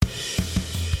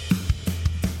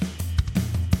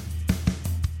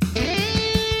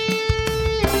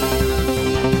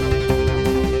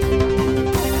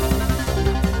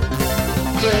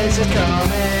is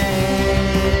Comics.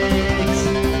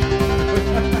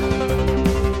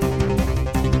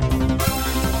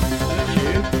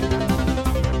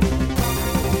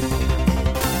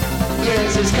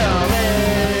 This is Comics.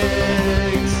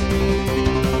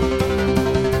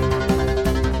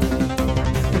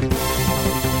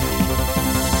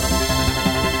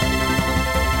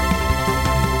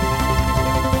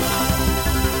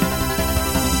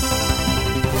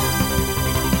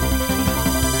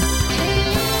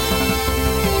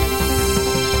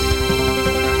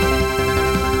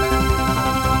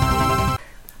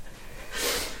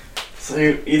 So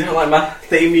you don't like my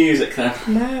theme music then?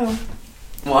 No.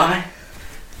 Why?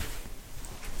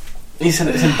 You said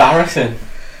it's embarrassing.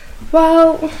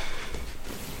 Well, you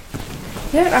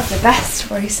don't have the best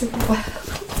voice in the world.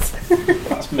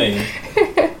 That's me.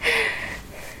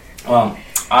 Well,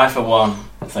 I for one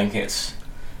think it's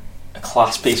a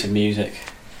class piece of music,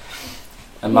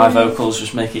 and my vocals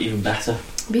just make it even better.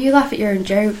 But you laugh at your own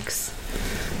jokes.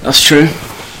 That's true.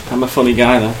 I'm a funny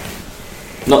guy though.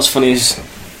 Not as funny as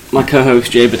my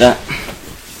co-host Jay Burdett,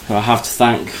 who I have to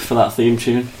thank for that theme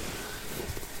tune.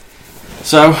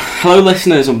 So, hello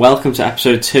listeners and welcome to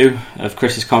episode 2 of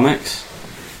Chris's Comics.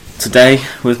 Today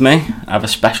with me I have a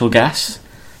special guest,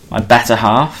 my better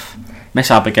half, Miss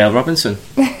Abigail Robinson.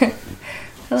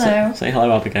 Hello. Say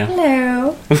hello, Abigail.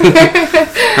 Hello.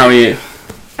 How are you?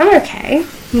 I'm okay.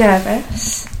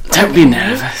 Nervous. Don't be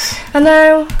nervous. I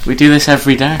know. We do this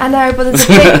every day. I know, but there's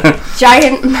a big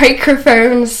giant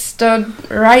microphone stood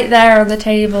right there on the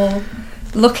table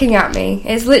looking at me.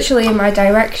 It's literally in my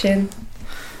direction.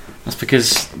 That's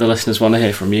because the listeners want to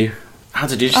hear from you. How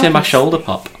did you just hear my shoulder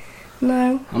pop?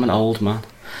 No. I'm an old man.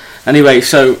 Anyway,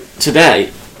 so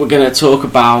today we're going to talk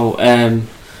about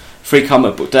Free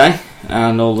Comic Book Day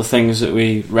and all the things that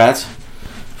we read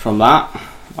from that,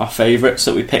 our favourites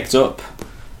that we picked up,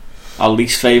 our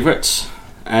least favourites,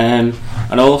 and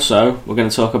also we're going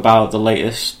to talk about the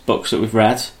latest books that we've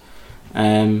read,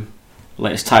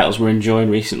 latest titles we're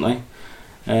enjoying recently,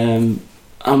 and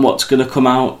what's going to come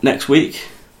out next week,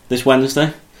 this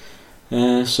Wednesday.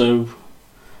 So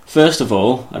first of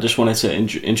all, I just wanted to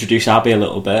introduce Abby a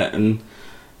little bit, and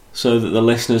so that the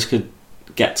listeners could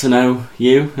get to know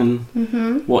you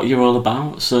and what you're all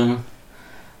about. So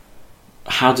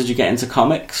how did you get into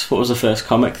comics? What was the first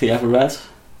comic that you ever read?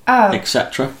 Oh.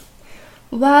 Etc.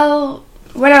 Well,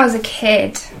 when I was a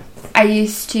kid, I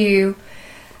used to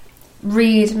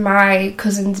read my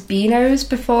cousin's Beanos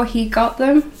before he got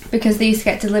them, because they used to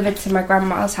get delivered to my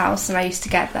grandma's house and I used to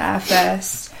get there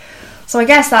first. So I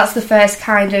guess that's the first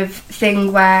kind of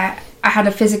thing where I had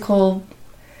a physical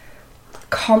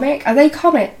comic. Are they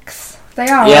comics? They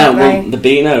are, Yeah, aren't well, they? the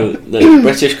Beano, the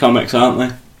British comics, aren't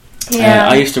they? Yeah.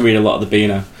 I used to read a lot of the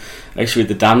Beano. I used to read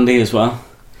the Dandy as well.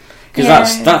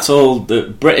 Because that's all the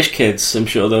British kids, I'm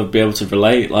sure they'll be able to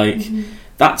relate. Like,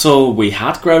 that's all we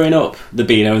had growing up, the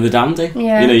Beano and the Dandy.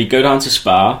 Yeah. You know, you go down to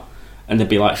Spar and there'd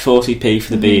be like 40p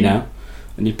for the Beano,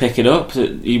 and you pick it up.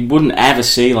 You wouldn't ever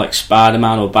see like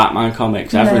Spider-Man or Batman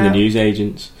comics ever in the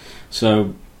newsagents.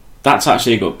 So that's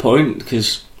actually a good point,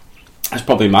 because that's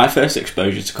probably my first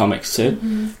exposure to comics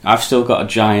too. I've still got a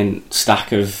giant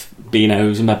stack of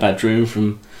Beanos in my bedroom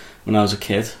from when I was a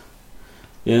kid.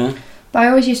 Yeah. But I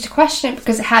always used to question it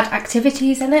because it had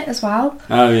activities in it as well.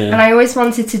 Oh, yeah. And I always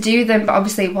wanted to do them, but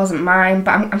obviously it wasn't mine.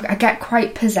 But I get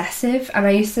quite possessive, and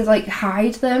I used to like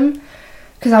hide them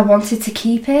because I wanted to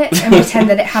keep it and pretend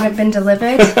that it hadn't been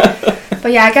delivered.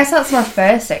 But yeah, I guess that's my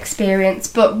first experience.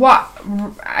 But what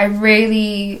I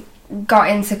really got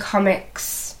into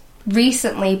comics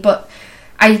recently, but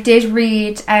I did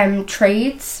read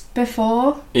trades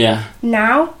before. Yeah.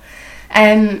 Now.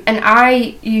 And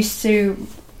I used to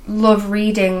love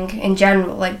reading in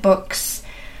general, like books,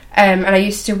 and I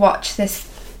used to watch this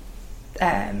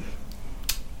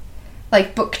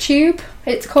like BookTube,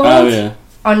 it's called,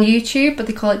 on YouTube, but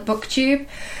they call it BookTube,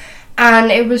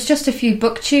 and it was just a few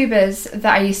booktubers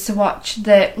that I used to watch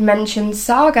that mentioned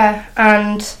Saga,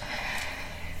 and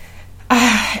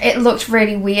it looked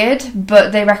really weird,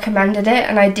 but they recommended it,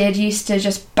 and I did used to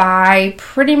just buy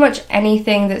pretty much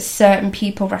anything that certain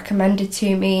people recommended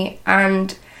to me,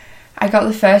 and I got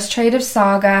the first trade of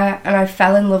Saga and I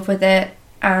fell in love with it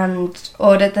and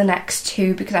ordered the next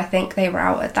 2 because I think they were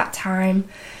out at that time.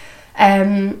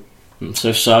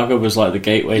 So Saga was like the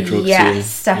gateway drug to you?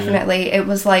 Yes, definitely. Yeah. It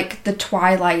was like the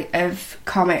twilight of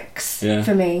comics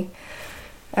for me.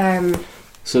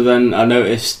 So then I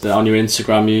noticed that on your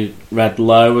Instagram you read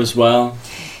Low as well.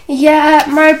 Yeah,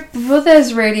 my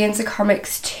brother's really into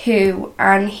comics too,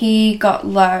 and he got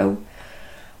Low,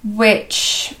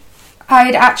 which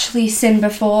I'd actually seen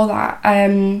before that.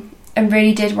 and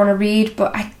really did want to read,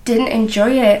 but I didn't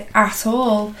enjoy it at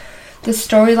all. The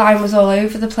storyline was all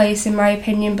over the place, in my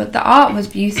opinion, but the art was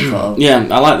beautiful. Yeah,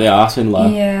 I like the art in Low.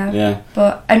 Yeah.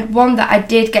 And one that I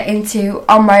did get into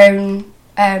on my own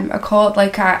accord,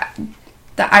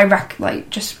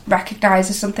 just recognised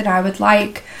as something I would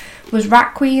like, was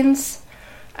Rat Queens.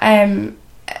 And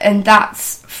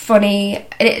that's funny.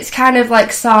 It's kind of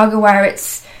like Saga, where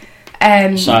it's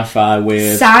sci-fi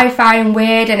and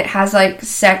weird, and it has like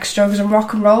sex, drugs and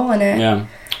rock and roll in it. Yeah,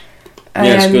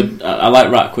 it's good. I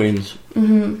like Rat Queens.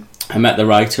 Mm-hmm. I met the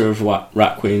writer of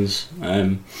Rat Queens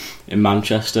in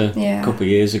Manchester a couple of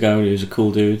years ago, and he was a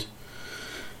cool dude.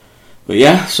 But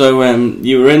yeah, so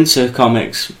you were into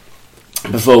comics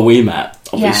before we met,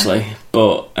 obviously,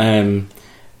 but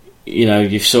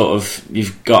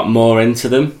you've got more into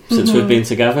them since we've been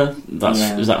together.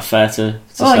 Is that fair to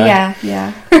say? Yeah.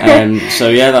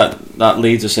 So that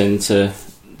leads us into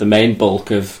the main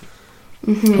bulk of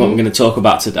what we're going to talk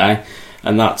about today,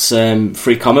 and that's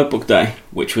Free Comic Book Day,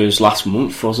 which was last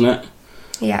month, wasn't it?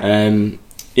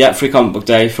 Yeah. Free Comic Book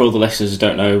Day, for all the listeners who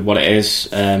don't know what it is,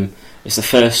 it's the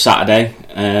first Saturday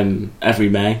every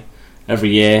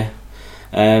year.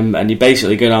 And you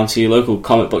basically go down to your local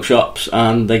comic book shops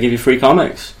and they give you free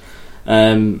comics.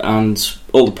 And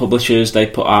all the publishers, they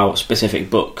put out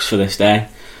specific books for this day.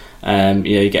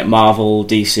 You get Marvel,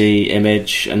 DC,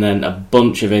 Image, and then a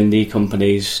bunch of indie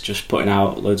companies just putting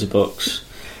out loads of books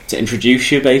to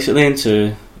introduce you basically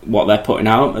into what they're putting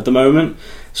out at the moment.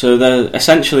 So they're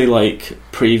essentially like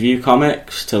preview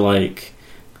comics to like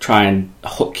try and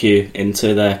hook you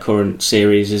into their current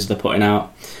series as they're putting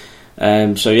out.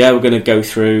 We're going to go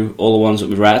through all the ones that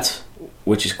we've read,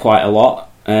 which is quite a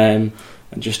lot, and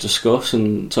just discuss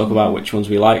and talk about which ones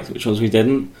we liked, which ones we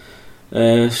didn't.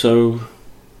 So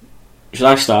should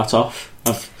I start off?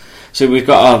 So we've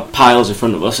got our piles in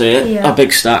front of us here, our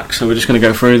big stack, so we're just going to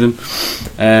go through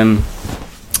them.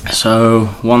 So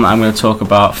one that I'm going to talk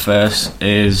about first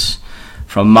is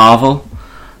from Marvel,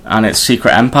 and it's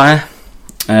Secret Empire.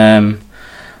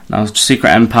 Now Secret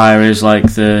Empire is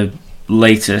like the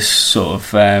latest sort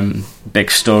of big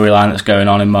storyline that's going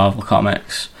on in Marvel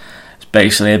Comics. It's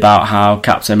basically about how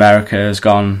Captain America has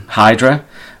gone Hydra,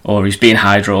 or he's been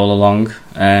Hydra all along.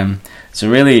 It's a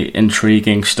really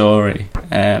intriguing story,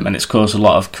 and it's caused a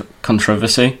lot of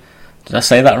controversy. Did I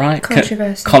say that right?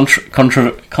 Controversy.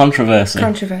 Controversy.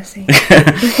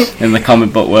 In the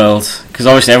comic book world, because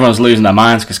obviously everyone's losing their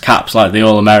minds because Cap's like the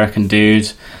all-American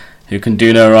dude who can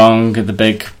do no wrong, the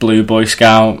big blue Boy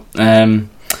Scout, and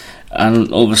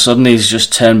all of a sudden he's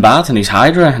just turned bad and he's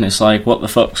Hydra, and it's like, what the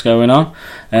fuck's going on?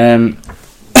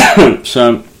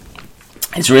 So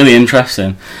it's really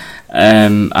interesting,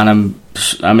 and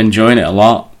I'm enjoying it a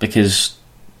lot because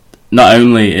not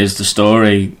only is the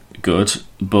story good,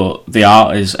 but the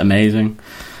art is amazing,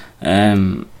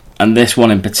 and this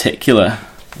one in particular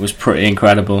was pretty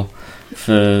incredible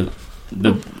for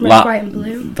the white and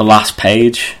blue. The last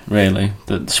page, really,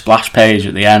 the splash page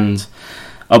at the end.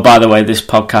 Oh, by the way, this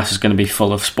podcast is going to be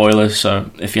full of spoilers,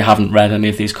 so if you haven't read any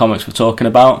of these comics we're talking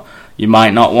about, you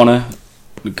might not want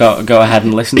to go ahead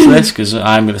and listen to this, because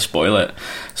I'm going to spoil it.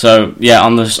 So, yeah,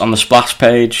 on the splash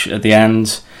page at the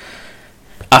end,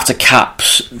 after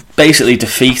Cap's basically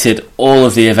defeated all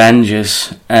of the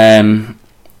Avengers,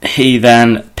 he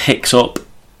then picks up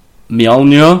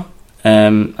Mjolnir. I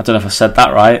don't know if I said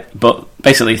that right, but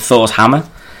basically Thor's hammer.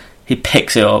 He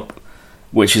picks it up,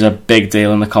 which is a big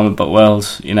deal in the comic book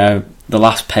world. You know, the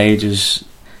last page is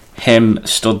him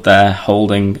stood there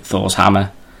holding Thor's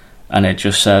hammer, and it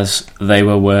just says, "They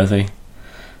were worthy."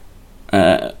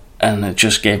 And it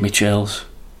just gave me chills.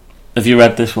 Have you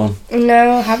read this one?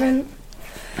 No, I haven't.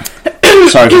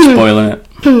 Sorry for spoiling it.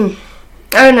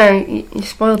 Oh no, you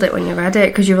spoiled it when you read it,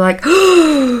 because you were like,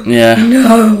 yeah.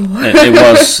 No. It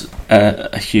was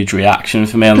a huge reaction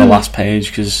for me on the last page,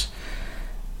 because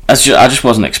I just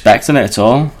wasn't expecting it at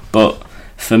all. But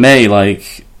for me,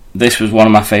 like, this was one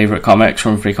of my favourite comics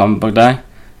from Free Comic Book Day.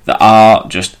 The art,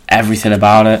 just everything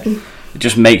about it, it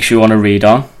just makes you want to read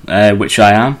on, which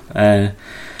I am.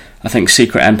 I think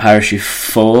Secret Empire issue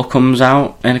 4 comes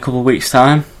out in a couple of weeks'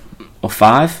 time, or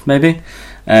 5 maybe.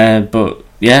 But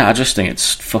yeah, I just think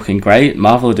it's fucking great.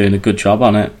 Marvel are doing a good job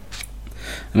on it.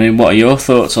 I mean, what are your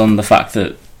thoughts on the fact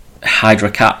that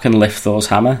Hydra Cap can lift Thor's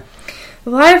hammer?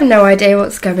 Well, I have no idea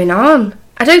what's going on.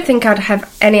 I don't think I'd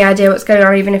have any idea what's going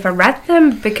on even if I read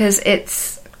them, because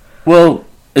it's... Well,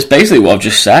 it's basically what I've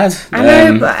just said. I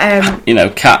know, but... You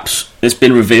know, it's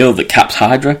been revealed that Cap's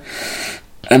Hydra,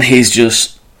 and he's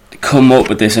just come up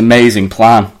with this amazing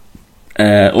plan.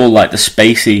 All like the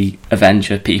spacey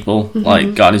Avenger people,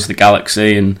 like Guardians of the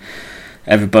Galaxy and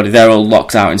everybody, they're all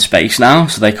locked out in space now,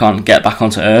 so they can't get back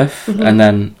onto Earth. Mhm. And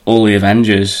then all the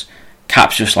Avengers,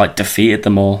 Cap's just like defeated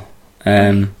them all.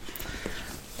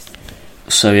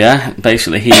 So yeah,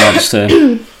 basically he wants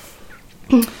to.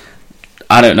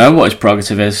 I don't know what his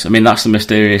prerogative is. I mean, that's the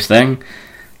mysterious thing.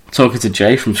 Talking to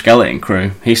Jay from Skeleton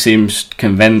Crew, he seems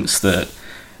convinced that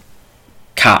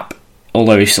Cap,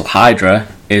 although he's still Hydra,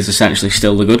 is essentially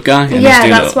still the good guy. And Yeah,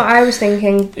 that's what I was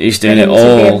thinking. He's doing for it him to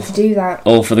be able all, to do that.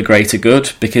 all for the greater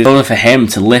good. Because in order for him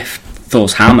to lift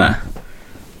Thor's hammer,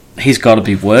 he's got to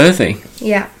be worthy.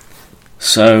 Yeah.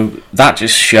 So that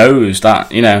just shows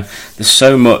that, you know, there's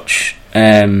so much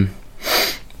to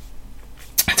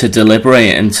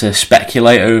deliberate and to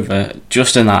speculate over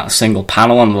just in that single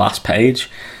panel on the last page.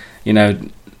 You know,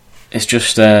 it's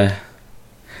just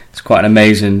it's quite an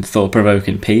amazing,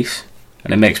 thought-provoking piece,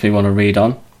 and it makes me want to read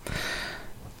on.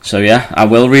 So yeah, I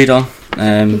will read on.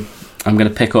 I'm going to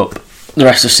pick up the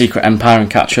rest of Secret Empire and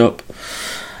catch up.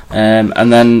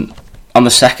 And then on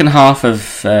the second half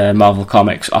of Marvel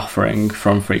Comics offering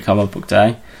from Free Comic Book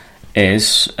Day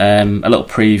is a little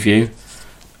preview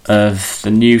of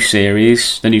the new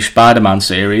series, the new Spider-Man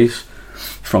series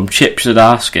from Chip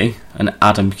Zdarsky and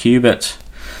Adam Kubert.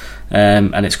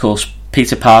 And it's called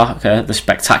Peter Parker, the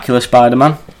Spectacular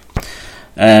Spider-Man.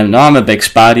 Now, I'm a big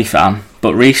Spidey fan,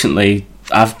 but recently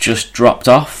I've just dropped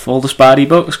off all the Spidey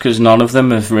books because none of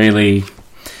them have really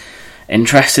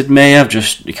interested me. I've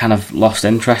just kind of lost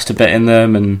interest a bit in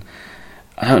them, and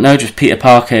I don't know, just Peter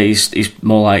Parker, he's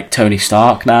more like Tony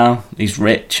Stark now. He's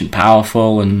rich and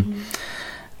powerful, and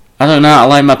I don't know, I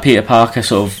like my Peter Parker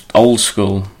sort of old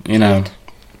school, you know,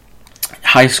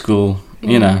 high school,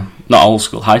 you know, not old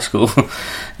school, high school.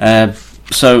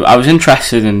 So I was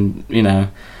interested in, you know,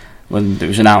 when it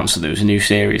was announced that there was a new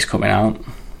series coming out,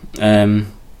 and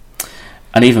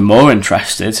even more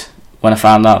interested when I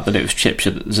found out that it was Chip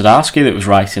Zdarsky that was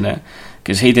writing it,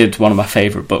 because he did one of my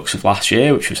favourite books of last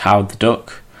year, which was Howard the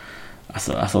Duck. I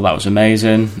thought that was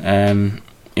amazing.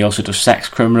 He also does Sex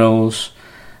Criminals,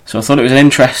 so I thought it was an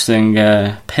interesting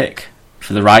pick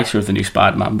for the writer of the new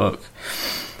Spider-Man book.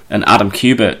 And Adam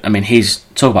Kubert, I mean,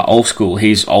 talk about old school.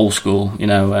 He's old school, you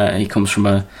know. He comes from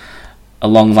a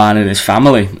long line in his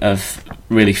family of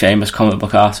really famous comic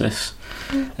book artists.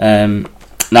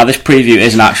 Now, this preview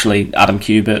isn't actually Adam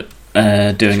Kubert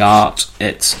doing art.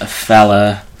 It's a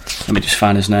fella, let me just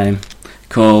find his name,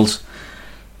 called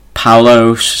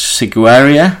Paulo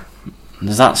Sigueira.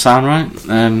 Does that sound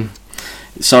right?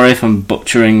 Sorry if I'm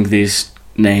butchering these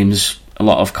names. A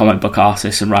lot of comic book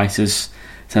artists and writers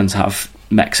tend to have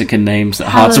Mexican names that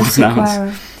are hard to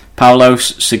pronounce. Paulo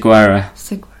Sigueira.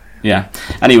 Yeah.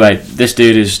 Anyway, this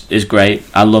dude is great.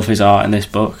 I love his art in this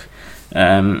book.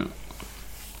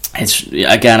 It's,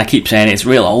 again, I keep saying it's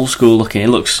real old school looking. It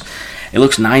looks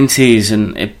 90s,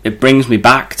 and it brings me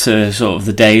back to sort of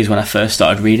the days when I first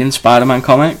started reading Spider-Man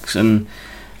comics, and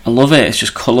I love it. It's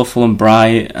just colourful and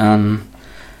bright, and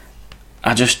I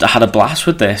had a blast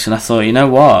with this, and I thought, you know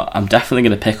what, I'm definitely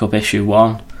going to pick up issue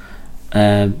 1.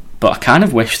 But I kind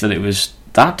of wish that it was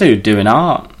that dude doing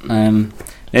art.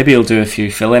 Maybe he'll do a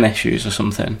few fill-in issues or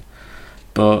something.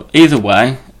 But either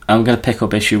way, I'm going to pick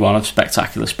up issue 1 of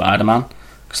Spectacular Spider-Man,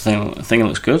 because I think it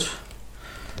looks good.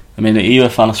 I mean, are you a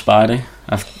fan of Spidey?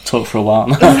 I've talked for a while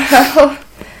now.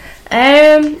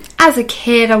 As a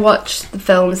kid, I watched the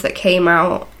films that came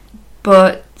out,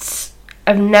 but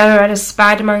I've never read a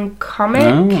Spider-Man comic.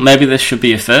 No, maybe this should be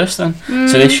your first then.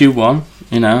 So issue 1,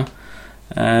 you know.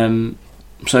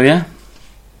 So yeah,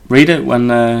 read it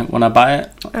when I buy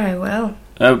it. I will.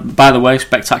 By the way,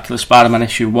 Spectacular Spider-Man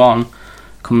issue 1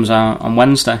 comes out on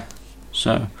Wednesday,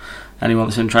 so anyone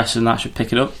that's interested in that should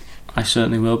pick it up. I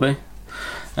certainly will be.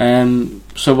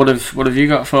 So what have you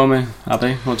got for me,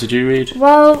 Abby? What did you read?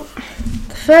 Well,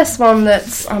 the first one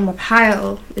that's on my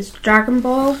pile is Dragon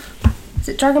Ball. Is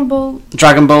it Dragon Ball?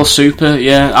 Dragon Ball Super,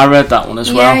 yeah, I read that one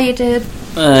as well. Yeah, you did.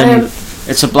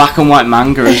 It's a black and white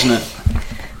manga, isn't it?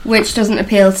 Which doesn't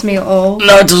appeal to me at all.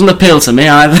 No, it doesn't appeal to me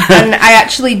either. And I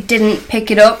actually didn't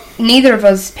pick it up. Neither of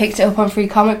us picked it up on Free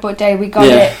Comic Book Day. We got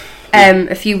it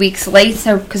a few weeks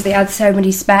later because they had so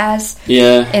many spares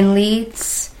in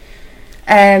Leeds.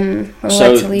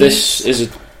 So this is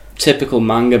a typical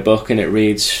manga book, and it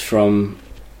reads from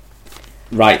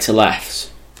right to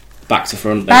left, back to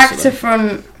front, basically. Back to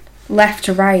front, left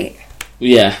to right.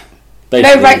 Yeah.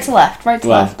 No, right to left. Right to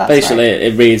left. That's basically, right.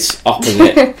 It reads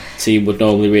opposite to you would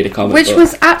normally read a comic book. Which book.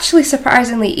 was actually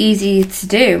surprisingly easy to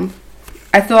do.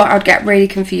 I thought I'd get really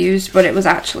confused, but it was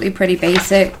actually pretty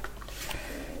basic.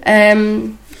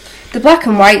 The black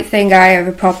and white thing I have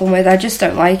a problem with. I just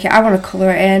don't like it. I want to colour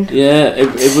it in. Yeah,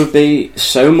 it would be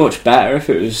so much better if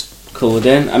it was coloured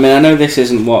in. I mean, I know this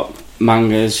isn't what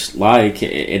manga's like.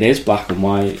 It is black and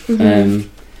white.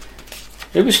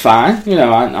 It was fine. You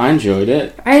know, I enjoyed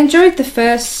it. I enjoyed the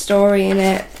first story in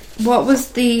it. What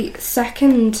was the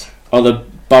second? Oh, the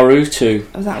Boruto.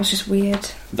 Oh, that was just weird.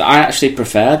 I actually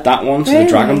preferred that one to the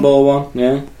Dragon Ball one.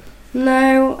 Yeah.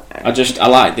 No. I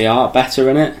liked the art better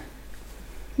in it.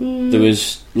 There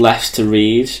was less to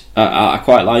read. I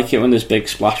quite like it when there's big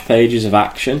splash pages of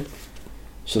action.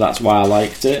 So that's why I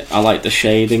liked it. I liked the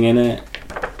shading in it.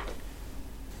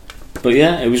 But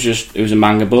yeah, it was a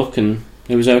manga book and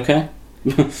it was okay.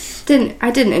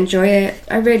 I didn't enjoy it.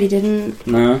 I really didn't.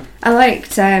 No. I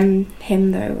liked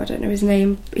him though. I don't know his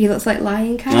name. He looks like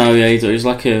Lion Cat. Oh yeah, he's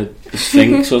like a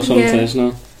sphinx or something, Yeah.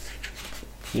 isn't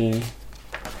he? Yeah.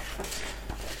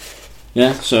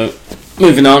 Yeah. So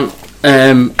moving on,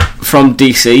 from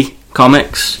DC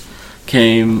Comics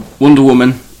came Wonder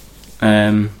Woman,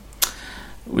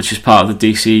 which is part of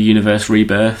the DC Universe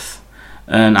Rebirth,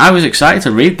 and I was excited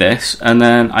to read this, and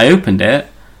then I opened it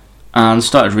and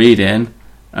started reading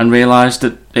and realised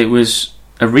that it was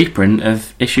a reprint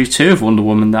of issue 2 of Wonder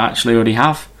Woman that I actually already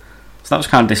have. So that was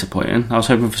kind of disappointing. I was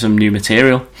hoping for some new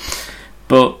material.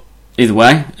 But either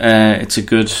way, it's a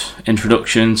good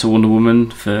introduction to Wonder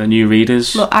Woman for new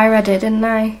readers. Look, I read it, didn't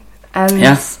I? And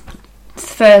Yeah. the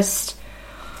first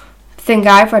thing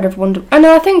I've read of Wonder... I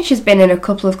know, I think she's been in a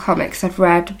couple of comics I've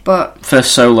read, but...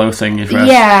 First solo thing you've read.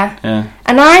 Yeah. Yeah.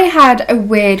 And I had a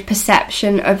weird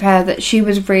perception of her that she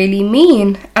was really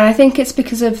mean. And I think it's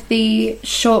because of the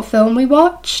short film we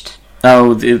watched.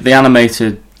 Oh, the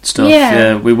animated stuff.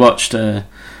 Yeah. We watched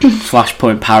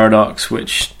Flashpoint Paradox,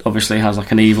 which obviously has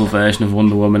like an evil version of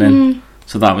Wonder Woman in.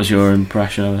 So that was your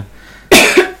impression of her.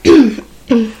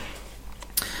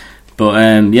 But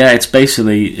yeah,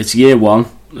 it's year 1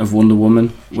 of Wonder Woman,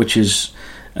 which is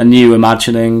a new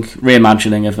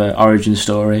reimagining of her origin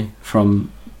story from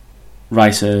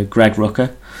writer Greg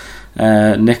Rucka.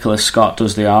 Nicholas Scott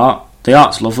does the art. The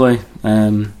art's lovely.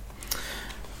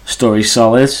 Story's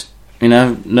solid. You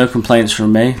know, no complaints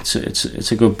from me.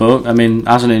 It's a good book. I mean,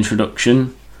 as an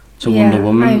introduction to Wonder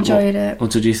Woman, I enjoyed it. What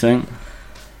did you think?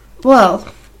 Well,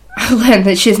 I learned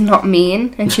that she's not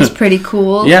mean and she's pretty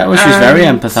cool. Yeah, well, she's very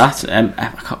empathetic.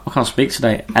 I can't speak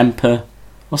today.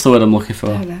 What's the word I'm looking for?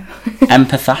 I don't know.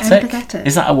 Empathetic? Empathetic.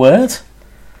 Is that a word?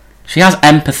 She has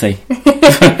empathy.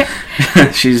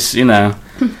 She's, you know...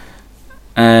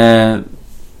 yeah.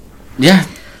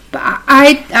 But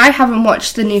I haven't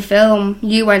watched the new film.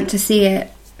 You went to see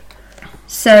it.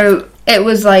 So it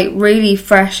was like really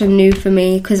fresh and new for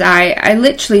me because I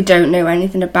literally don't know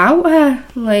anything about her.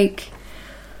 Like,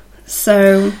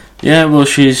 so... Yeah, well,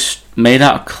 she's made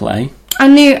out of clay. I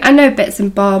know bits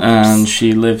and bobs. And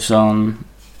she lives on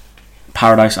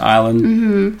Paradise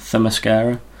Island,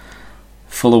 Themyscira,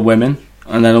 full of women.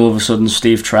 And then all of a sudden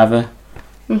Steve Trevor,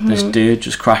 this dude,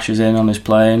 just crashes in on his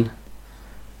plane.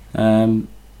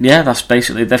 Yeah, that's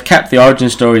basically... They've kept the origin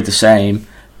story the same,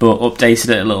 but updated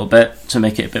it a little bit to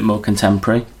make it a bit more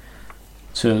contemporary,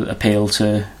 to appeal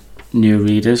to new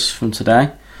readers from today.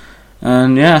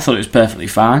 And yeah, I thought it was perfectly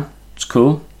fine. It's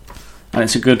cool. And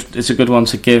it's a good one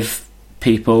to give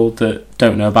people that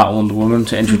don't know about Wonder Woman,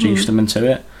 to introduce them into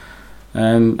it.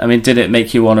 I mean, did it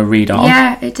make you want to read on?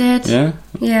 Yeah, it did. Yeah?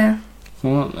 Yeah.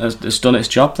 Well, it's done its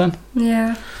job then.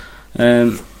 Yeah.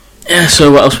 Yeah,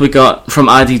 so what else we got from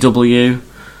IDW?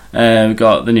 We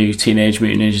got the new Teenage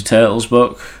Mutant Ninja Turtles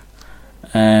book,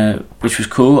 which was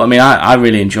cool. I mean, I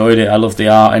really enjoyed it. I love the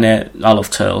art in it. I love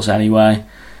Turtles anyway.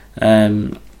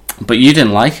 But you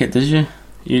didn't like it, did you?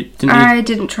 I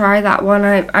didn't try that one.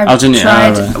 I didn't you?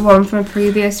 tried Oh, right. one from a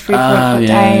previous 3.4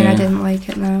 day and I didn't like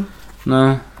it, no.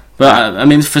 No. But, I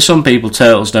mean, for some people,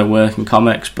 Turtles don't work in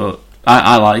comics, but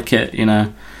I like it, you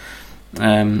know.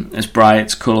 It's bright,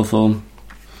 it's colourful.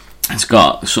 It's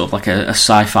got sort of like a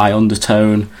sci-fi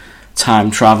undertone, time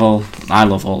travel. I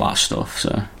love all that stuff,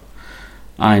 so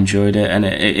I enjoyed it. And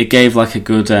it gave like a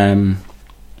good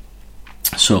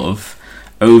sort of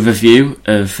overview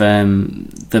of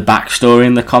the backstory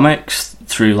in the comics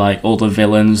through like all the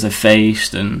villains they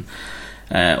faced and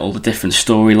all the different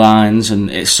storylines,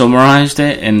 and it summarised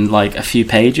it in like a few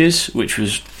pages, which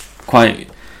was quite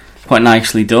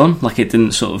nicely done. Like it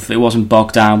wasn't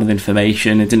bogged down with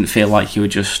information. It didn't feel like you were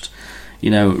just, you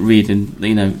know, reading,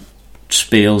 you know,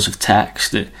 spiels of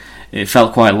text. It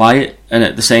felt quite light, and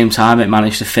at the same time it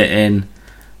managed to fit in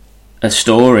a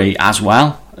story as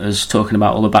well as talking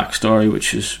about all the backstory,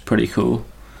 which is pretty cool.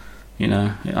 You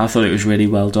know, I thought it was really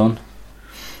well done,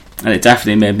 and it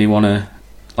definitely made me want to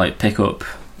like pick up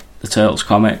the Turtles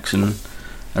comics and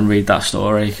read that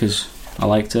story because I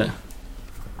liked it.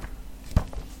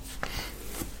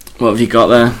 What have you got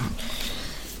there?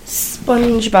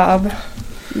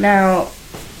 SpongeBob. Now,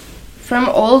 from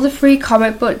all the free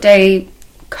comic book day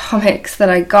comics that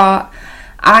I got,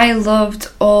 I loved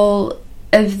all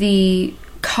of the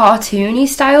cartoony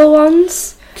style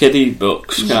ones. Kiddie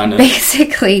books, kind of.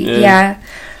 Basically, yeah.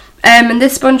 And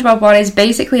this SpongeBob one is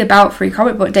basically about free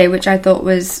comic book day, which I thought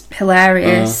was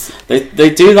hilarious.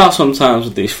 They do that sometimes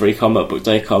with these free comic book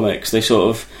day comics. They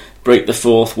sort of break the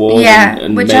fourth wall,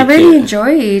 and which make I really it,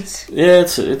 enjoyed. Yeah,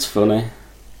 it's funny.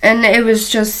 And it was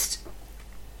just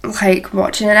like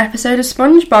watching an episode of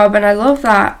SpongeBob, and I love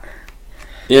that.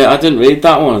 Yeah, I didn't read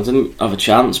that one. I didn't have a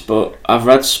chance, but I've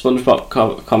read SpongeBob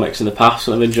comics in the past,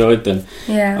 and I've enjoyed them.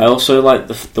 Yeah. I also like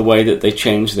the way that they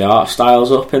change the art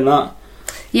styles up in that.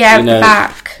 Yeah, you know,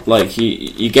 back. Like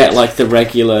you get like the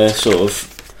regular sort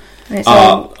of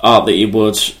art that you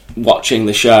would watching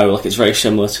the show. Like it's very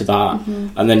similar to that,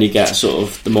 and then you get sort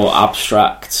of the more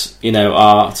abstract,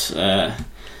 art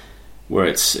where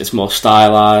it's more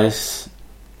stylized.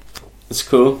 It's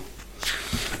cool.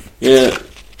 Yeah,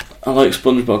 I like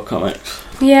SpongeBob comics.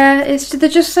 Yeah, they're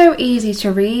just so easy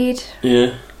to read.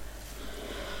 Yeah.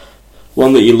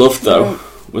 One that you loved though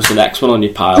was the next one on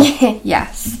your pile.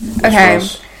 Yes. Okay.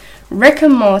 Rick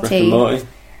and Morty. Rick and Morty.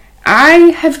 I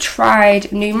have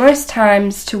tried numerous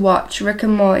times to watch Rick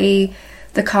and Morty,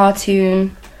 the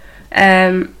cartoon,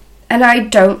 and I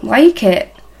don't like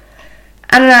it.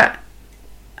 And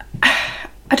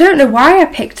I don't know why I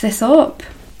picked this up.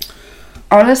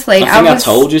 Honestly, I think I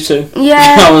told you to.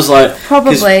 Yeah, I was like,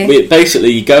 probably.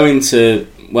 Basically, you go into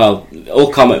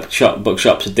all comic book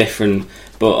shops are different,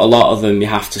 but a lot of them you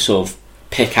have to sort of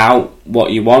pick out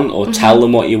what you want or tell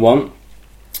them what you want.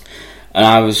 And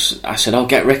I said, "I'll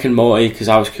get Rick and Morty" because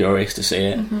I was curious to see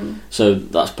it. So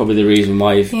that's probably the reason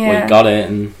why you got it,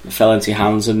 and it fell into your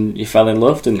hands, and you fell in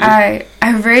love, didn't you? I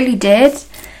really did.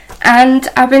 And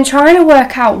I've been trying to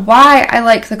work out why I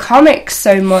like the comics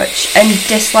so much and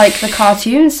dislike the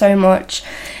cartoons so much.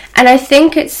 And I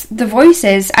think it's the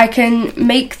voices. I can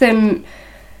make them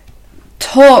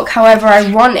talk however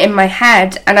I want in my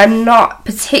head, and I'm not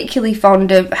particularly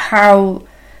fond of how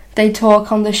they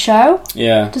talk on the show.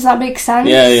 Yeah. Does that make sense?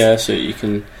 Yeah, so you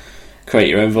can create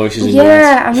your own voices in your head.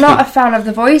 Yeah, I'm not a fan of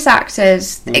the voice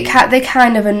actors. They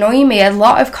kind of annoy me. A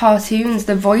lot of cartoons,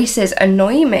 the voices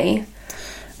annoy me.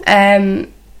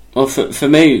 Well, for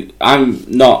me, I'm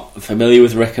not familiar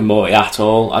with Rick and Morty at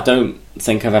all. I don't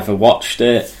think I've ever watched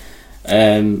it.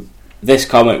 This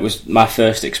comic was my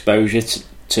first exposure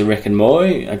to Rick and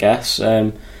Morty, I guess.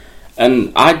 And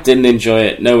I didn't enjoy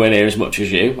it nowhere near as much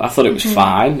as you. I thought it was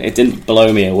fine. It didn't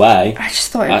blow me away. I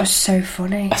just thought it was so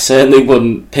funny. I certainly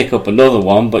wouldn't pick up another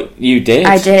one, but you did.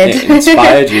 I did. It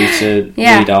inspired you to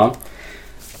read on.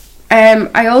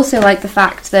 I also like the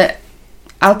fact that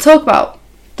I'll talk about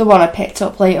the one I picked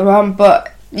up later on,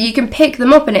 but you can pick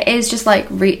them up and it is just like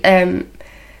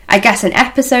I guess an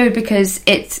episode, because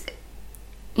it's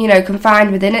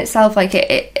confined within itself. Like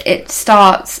it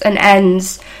starts and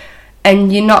ends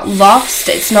and you're not lost.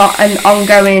 It's not an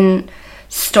ongoing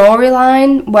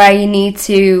storyline where you need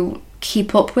to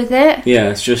keep up with it. Yeah,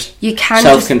 it's just you can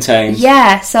self-contained.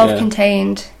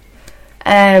 Self-contained.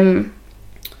 So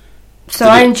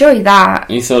I enjoy that.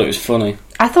 And you thought it was funny?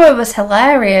 I thought it was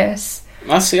hilarious.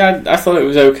 I thought it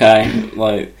was okay.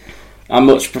 Like, I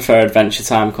much prefer Adventure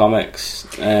Time comics.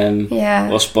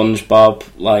 Or SpongeBob.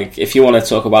 Like, if you want to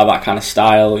talk about that kind of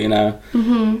style,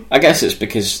 I guess it's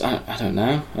because I don't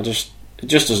know. It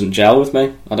just doesn't gel with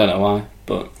me. I don't know why,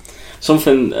 but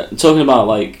talking about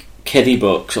like kiddie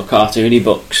books or cartoony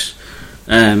books.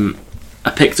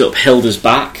 I picked up Hilda's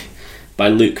Back by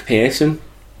Luke Pearson,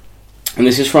 and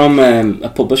this is from a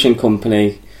publishing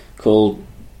company called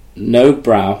No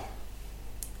Brow,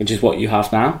 which is what you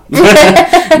have now.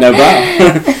 No Brow.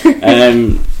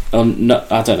 I don't know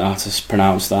how to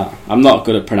pronounce that. I'm not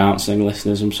good at pronouncing,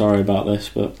 listeners. I'm sorry about this,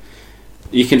 but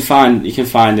you can find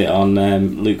it on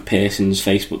Luke Pearson's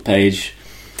Facebook page.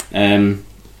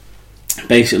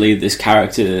 Basically, this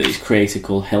character that he's created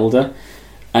called Hilda,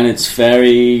 and it's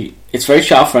very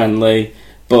child friendly,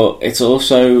 but it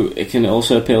can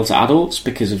also appeal to adults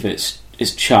because of its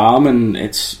charm, and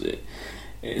it's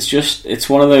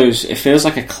one of those. It feels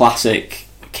like a classic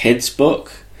kids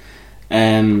book.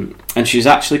 And she's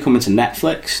actually coming to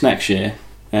Netflix next year.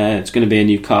 It's going to be a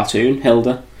new cartoon,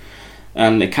 Hilda,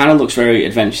 and it kind of looks very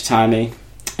Adventure Timey,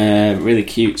 really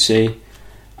cutesy,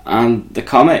 and the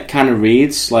comic kind of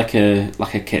reads like a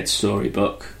kid's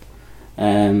storybook,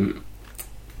 and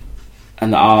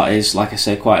the art is, like I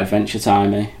say, quite Adventure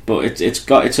Timey, but it's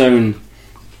got its own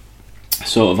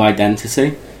sort of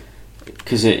identity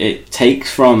because it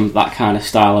takes from that kind of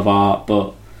style of art,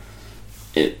 but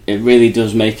it really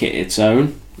does make it its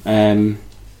own. and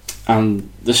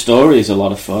the story is a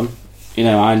lot of fun. You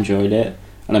know, I enjoyed it,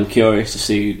 and I'm curious to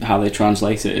see how they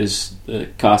translate it as a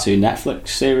cartoon Netflix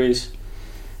series.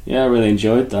 Yeah, I really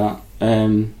enjoyed that.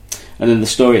 And then the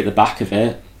story at the back of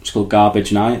it, it's called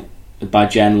Garbage Night by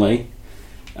Jen Lee,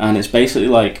 and it's basically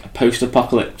like a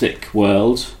post-apocalyptic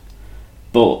world,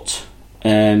 but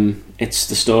it's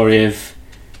the story of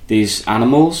these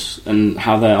animals and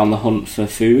how they're on the hunt for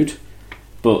food,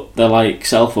 but they're like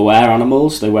self-aware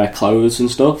animals. They wear clothes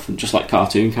and stuff, just like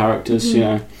cartoon characters, you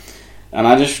know. And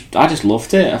I just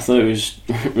loved it. I thought it was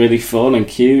really fun and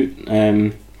cute.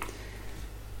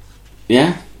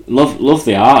 Yeah, love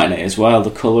the art in it as well, the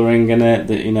colouring in it.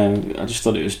 You know, I just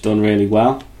thought it was done really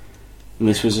well. And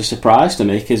this was a surprise to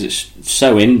me because it's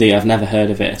so indie. I've never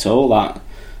heard of it at all. That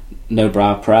No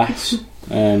Brow Press.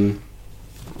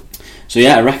 So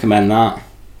yeah, I recommend that.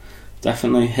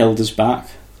 Definitely Hilda's Back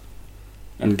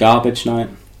and Garbage Night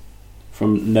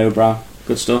from No Brow.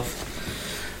 Good stuff.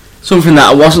 Something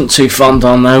that I wasn't too fond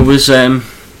on though was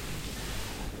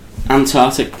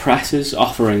Antarctic Press's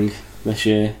offering this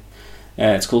year.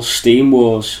 It's called Steam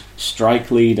Wars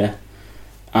Strike Leader,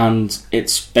 and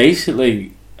it's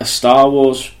basically a Star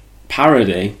Wars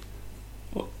parody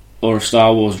or a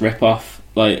Star Wars rip-off.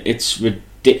 Like, it's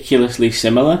ridiculously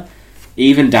similar,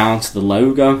 even down to the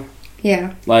logo.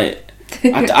 Yeah. Like,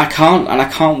 I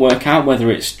can't work out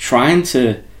whether it's trying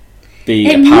to be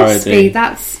a parody.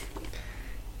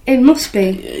 It must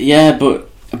be. Yeah, but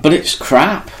it's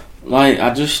crap. Like,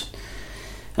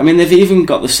 I mean, they've even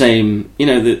got the same. You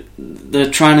know,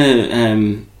 they're trying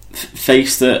to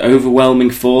face the overwhelming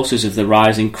forces of the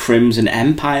rising Crimson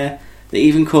Empire. They're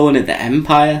even calling it the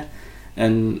Empire,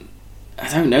 and I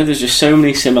don't know. There's just so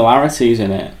many similarities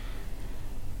in it,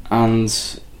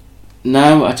 and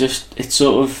no, it's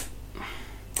sort of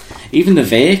even the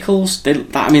vehicles. That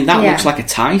looks like a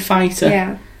TIE fighter.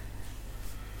 Yeah.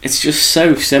 It's just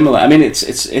so similar. I mean,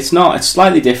 it's not. It's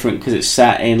slightly different because it's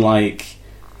set in like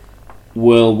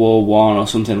World War One or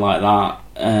something like that,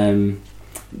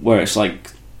 where it's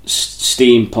like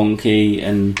steampunky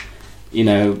and, you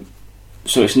know,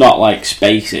 so it's not like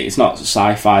spacey. It's not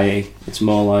sci-fi. It's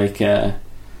more like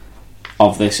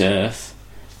of this Earth.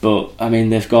 But I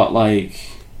mean, they've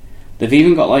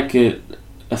even got like a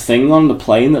thing on the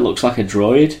plane that looks like a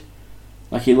droid.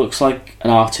 Like, he looks like an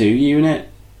R2 unit,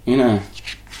 you know.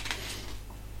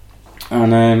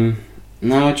 And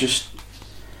no, I just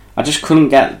couldn't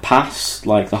get past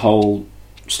like the whole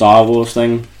Star Wars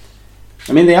thing.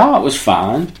 I mean, the art was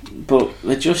fine, but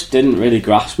it just didn't really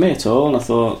grasp me at all. And I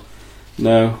thought,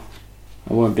 no,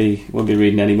 I won't be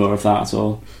reading any more of that at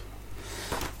all.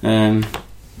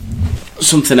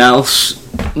 Something else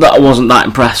that I wasn't that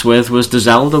impressed with was the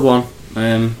Zelda one,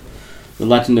 The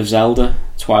Legend of Zelda: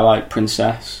 Twilight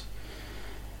Princess.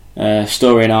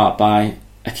 Story and art by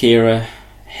Akira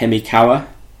Himikawa.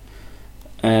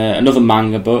 Another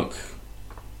manga book,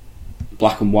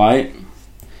 black and white.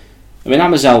 I mean,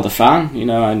 I'm a Zelda fan, you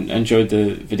know, I enjoyed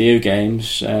the video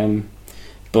games,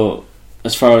 but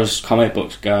as far as comic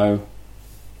books go,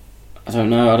 I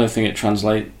don't know, I don't think it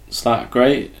translates that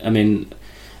great. I mean,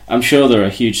 I'm sure they're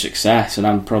a huge success, and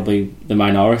I'm probably the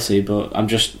minority, but I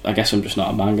guess I'm just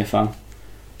not a manga fan.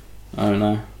 I don't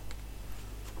know.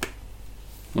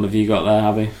 What have you got there,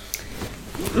 Abby?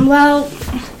 Well,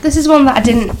 this is one that I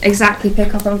didn't exactly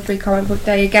pick up on Free Comic Book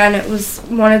Day. Again, it was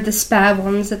one of the spare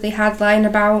ones that they had lying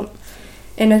about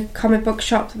in a comic book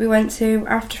shop that we went to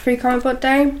after Free Comic Book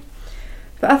Day.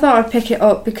 But I thought I'd pick it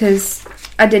up because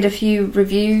I did a few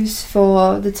reviews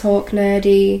for the Talk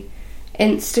Nerdy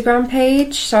Instagram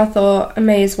page, so I thought I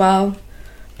may as well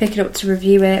pick it up to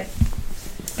review it.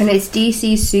 And it's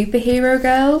DC's Superhero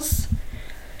Girls.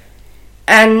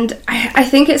 And I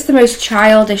think it's the most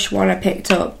childish one I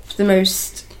picked up. The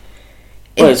most...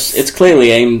 It's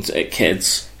clearly aimed at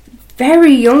kids.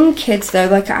 Very young kids, though.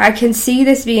 Like, I can see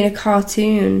this being a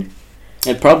cartoon.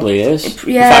 It probably is.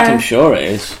 Yeah. In fact, I'm sure it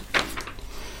is.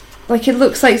 Like, it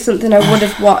looks like something I would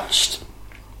have watched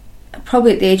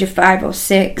probably at the age of 5 or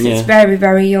 6. Yeah. It's very,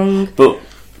 very young. But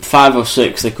 5 or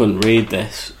 6, they couldn't read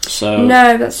this, so...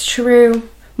 No, that's true.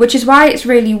 Which is why it's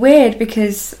really weird,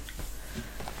 because...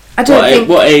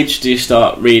 What age do you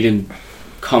start reading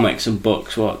comics and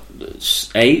books? What,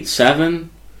 8, 7?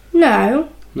 No.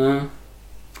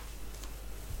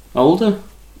 Older?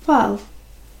 Well,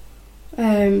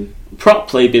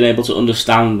 properly being able to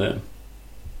understand them.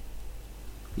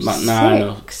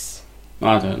 6.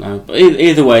 I don't know. But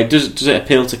either way, does it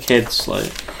appeal to kids?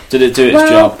 Like, did it do its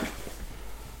job?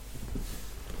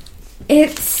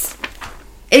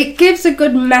 It gives a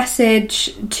good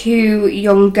message to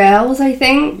young girls, I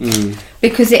think.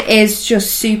 because it is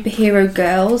just superhero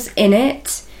girls in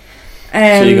it.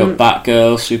 So you got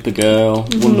Batgirl,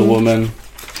 Supergirl, Wonder Woman,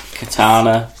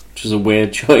 Katana, which is a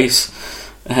weird choice.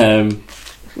 I'm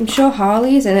sure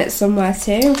Harley's in it somewhere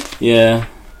too. Yeah.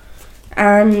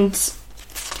 And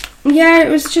yeah, it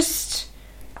was just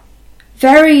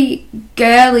very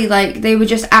girly, like they were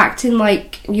just acting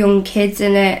like young kids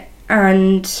in it,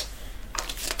 and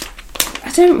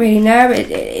I don't really know,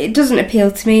 it doesn't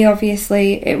appeal to me,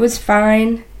 obviously. It was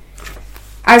fine.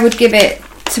 I would give it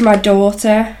to my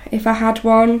daughter if I had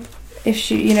one, if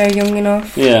she, young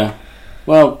enough. Yeah.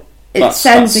 Well, it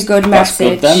sends a good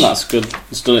message. That's good then, that's good.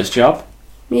 It's done its job.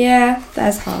 Yeah,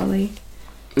 there's Harley.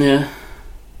 Yeah.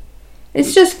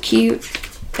 It's just cute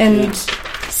and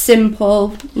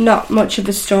simple, not much of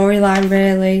a storyline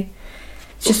really.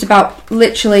 It's just about,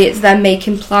 literally, it's them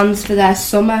making plans for their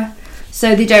summer.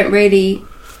 So they don't really...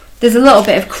 There's a little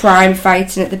bit of crime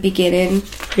fighting at the beginning,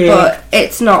 but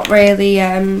it's not really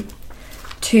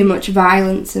too much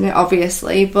violence in it,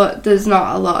 obviously, but there's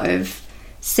not a lot of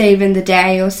saving the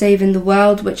day or saving the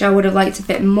world, which I would have liked a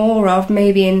bit more of,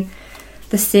 maybe in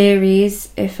the series,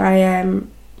 if I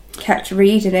kept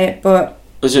reading it, but...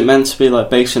 Was it meant to be, like,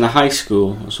 based in a high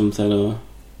school or something, or...?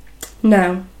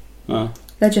 No. Oh.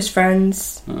 They're just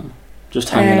friends. Oh. Just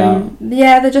hanging out.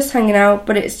 Yeah, they're just hanging out,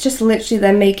 but it's just literally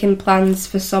they're making plans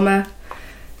for summer.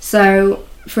 So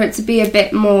for it to be a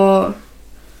bit more,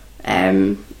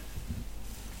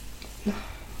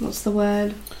 what's the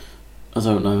word? I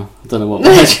don't know what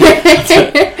word.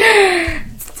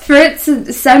 For it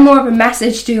to send more of a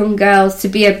message to young girls, to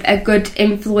be a good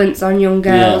influence on young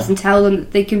girls, and tell them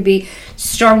that they can be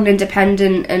strong and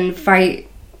independent and fight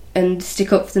and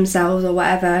stick up for themselves or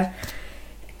whatever.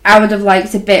 I would have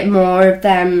liked a bit more of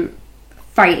them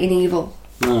fighting evil.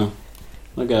 No,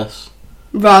 I guess.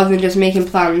 Rather than just making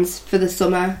plans for the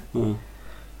summer.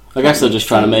 I guess they're just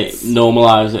trying to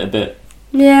normalise it a bit.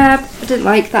 Yeah, I didn't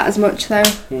like that as much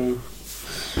though.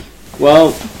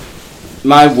 Well,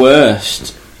 my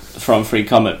worst from Free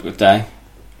Comic Book Day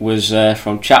was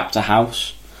from Chapter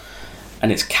House,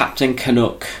 and it's Captain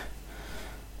Canuck.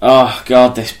 Oh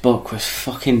god, this book was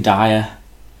fucking dire.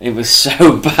 It was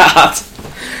so bad.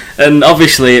 And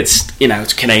obviously it's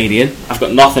Canadian. I've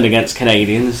got nothing against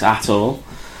Canadians at all.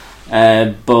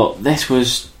 But this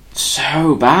was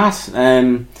so bad.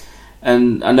 And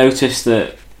I noticed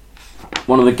that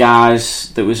one of the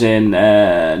guys that was in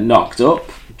Knocked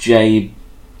Up, Jay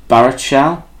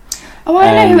Baruchel. Oh,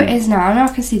 I know who it is now. Now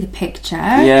I can see the picture.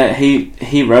 Yeah, he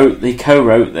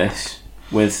co-wrote this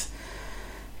with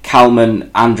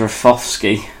Kalman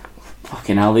Androfovsky.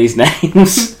 Fucking hell, these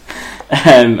names.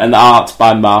 And the art's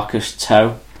by Marcus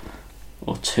To.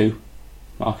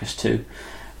 Marcus To.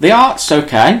 The art's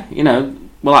okay,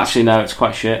 well actually no, it's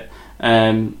quite shit.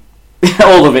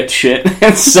 All of it's shit.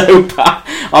 It's so bad.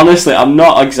 Honestly, I'm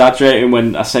not exaggerating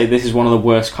when I say this is one of the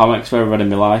worst comics I've ever read in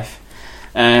my life.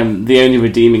 The only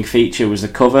redeeming feature was the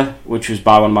cover, which was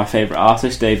by one of my favourite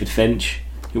artists, David Finch,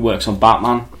 who works on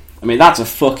Batman. I mean, that's a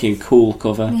fucking cool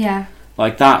cover. Yeah.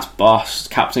 Like, that's boss.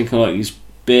 Captain Canuck, he's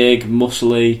big,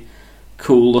 muscly,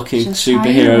 cool-looking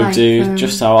superhero dude.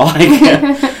 Just how I like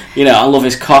it. I love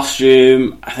his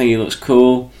costume. I think he looks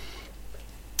cool.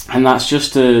 And that's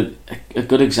just a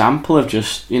good example of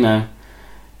just,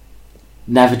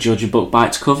 never judge a book by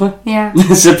its cover. Yeah.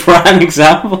 It's a prime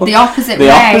example. The opposite way.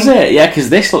 The opposite, yeah,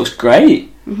 because this looks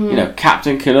great. Mm-hmm.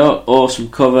 Captain Canuck, awesome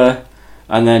cover.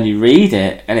 And then you read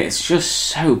it, and it's just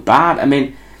so bad. I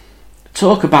mean,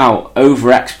 talk about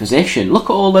over-exposition. Look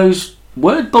at all those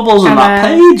word bubbles on that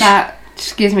page. That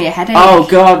just gives me a headache. Oh,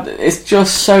 God, it's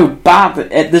just so bad.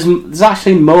 There's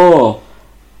actually more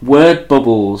word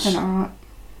bubbles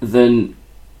than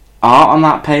art on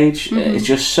that page. Mm-hmm. It's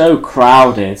just so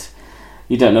crowded.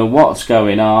 You don't know what's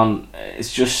going on.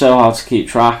 It's just so hard to keep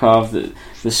track of.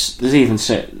 There's even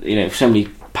so many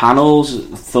panels,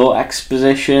 thought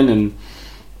exposition, and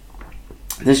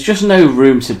there's just no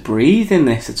room to breathe in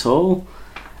this at all.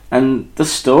 And the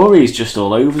story's just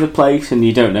all over the place, and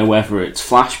you don't know whether it's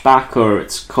flashback or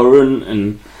it's current.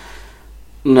 And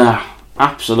no,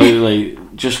 absolutely,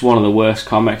 just one of the worst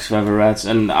comics I've ever read.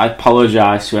 And I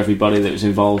apologise to everybody that was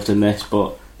involved in this,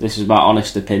 but this is my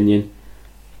honest opinion.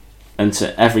 And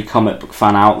to every comic book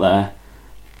fan out there,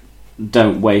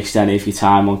 don't waste any of your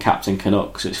time on Captain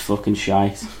Canuck, 'cause it's fucking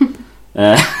shite.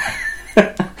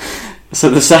 So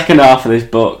the second half of this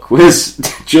book was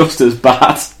just as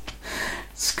bad.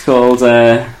 It's called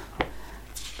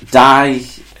Die.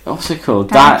 What's it called?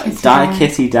 Die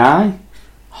Kitty Die.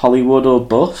 Hollywood or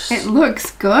Bust. It looks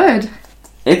good.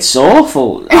 It's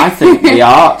awful. I think the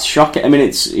art's shocking. I mean,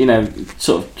 it's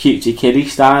sort of cutesy kiddie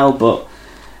style, but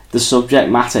the subject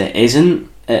matter isn't,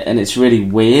 and it's really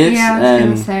weird. Yeah, I was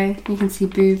going to say, you can see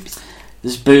boobs.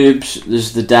 There's boobs,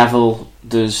 there's the devil,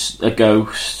 there's a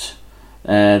ghost,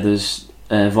 there's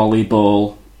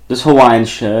volleyball, there's Hawaiian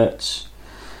shirts,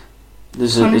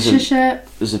 there's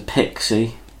a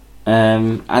pixie,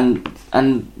 and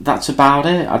that's about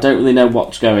it. I don't really know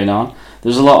what's going on.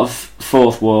 There's a lot of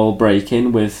fourth wall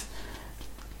breaking with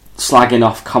slagging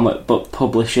off comic book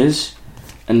publishers,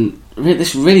 and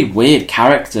this really weird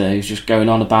character who's just going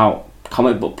on about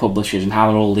comic book publishers and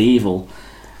how they're all evil.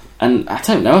 And I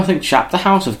don't know, I think Chapter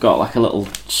House have got like a little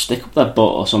stick up their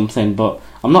butt or something, but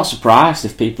I'm not surprised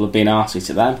if people have been arsey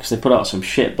to them, because they put out some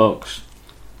shit books.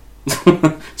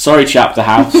 Sorry, Chapter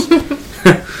House.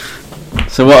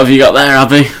 So what have you got there,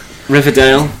 Abby?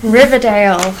 Riverdale.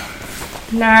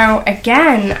 Now,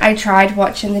 again, I tried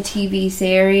watching the TV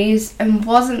series and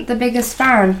wasn't the biggest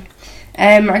fan.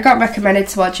 I got recommended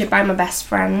to watch it by my best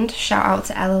friend. Shout out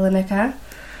to Ella Lineker.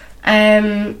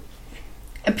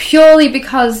 Purely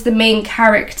because the main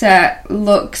character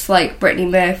looks like Brittany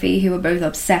Murphy, who we're both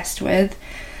obsessed with,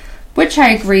 which I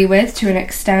agree with to an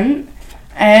extent.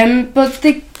 But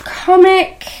the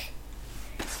comic,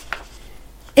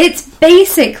 it's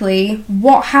basically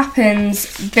what happens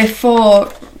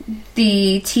before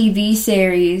the TV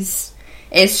series.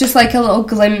 It's just like a little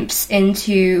glimpse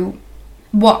into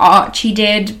what Archie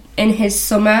did in his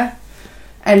summer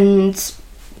and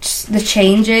the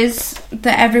changes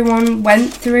that everyone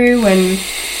went through, and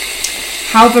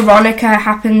how Veronica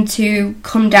happened to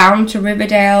come down to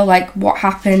Riverdale, like what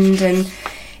happened. And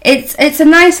it's a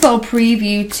nice little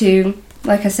preview to,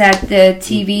 like I said, the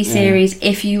TV series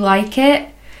if you like it.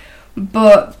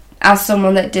 But as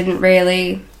someone that didn't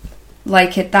really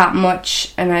like it that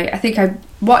much, and I think I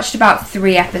watched about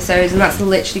 3 episodes, and that's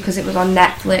literally because it was on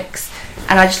Netflix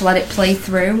and I just let it play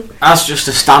through. As just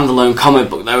a standalone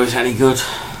comic book though, is any good?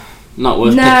 Not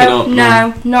worth picking up?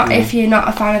 No, not if you're not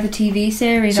a fan of the TV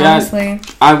series, honestly.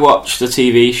 I watched the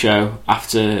TV show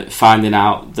after finding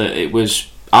out that it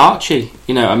was Archie.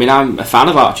 You know, I mean, I'm a fan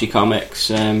of Archie comics,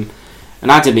 and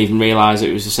I didn't even realise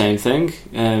it was the same thing.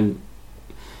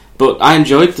 But I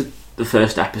enjoyed the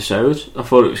first episode. I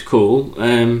thought it was cool.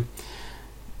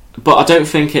 But I don't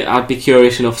think I'd be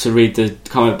curious enough to read the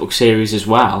comic book series as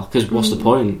well, because what's the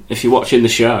point? If you're watching the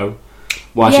show,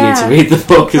 why do you need to read the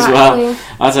book as well?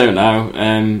 I don't know.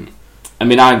 I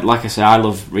mean, like I say, I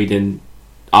love reading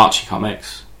Archie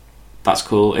comics. That's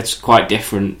cool. It's quite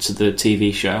different to the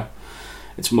TV show.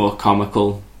 It's more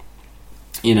comical.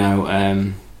 You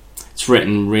know, it's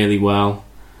written really well,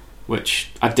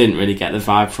 which I didn't really get the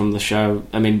vibe from the show.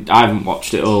 I mean, I haven't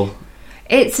watched it all.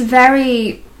 It's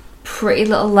very Pretty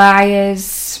Little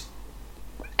Liars-esque,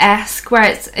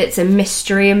 where it's a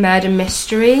mystery, a murder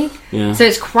mystery. Yeah. So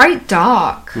it's quite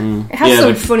dark. It has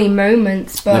some funny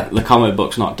moments, but the comic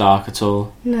book's not dark at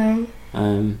all. No.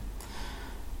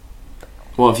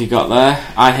 What have you got there?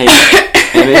 I Hate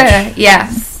Image.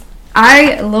 Yes.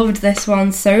 I loved this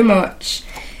one so much.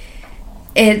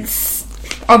 It's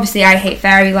obviously I Hate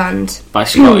Fairyland by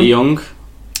Scotty Young.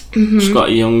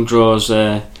 Scotty Young draws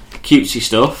cutesy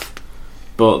stuff,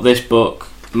 but this book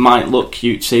might look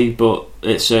cutesy, but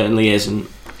it certainly isn't.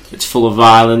 It's full of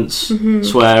violence,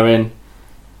 swearing.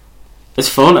 It's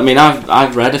fun. I mean,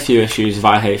 I've read a few issues of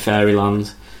I Hate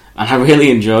Fairyland, and I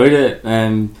really enjoyed it.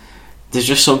 There's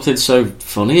just something so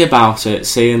funny about it,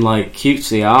 seeing like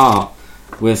cutesy art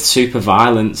with super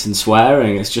violence and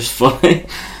swearing. It's just funny.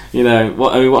 You know,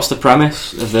 what's the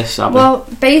premise of this, Abby? Well,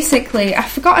 basically,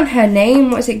 I've forgotten her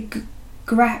name. What is it,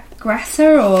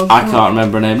 Gresser or? I can't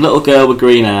remember her name. Little girl with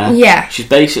green hair. Yeah. She's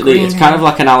basically, it's kind of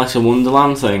like an Alice in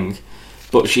Wonderland thing,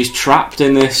 but she's trapped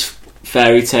in this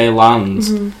fairy tale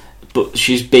land, but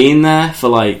she's been there for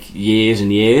like years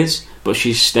and years, but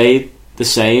she's stayed the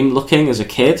same looking as a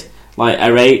kid. Like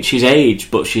her age, she's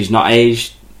aged, but she's not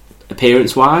aged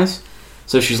appearance-wise.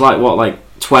 So she's like, what, like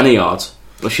 20 odd?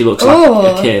 But she looks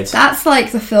like a kid. That's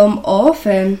like the film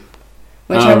Orphan,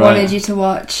 which I wanted you to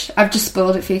watch. I've just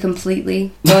spoiled it for you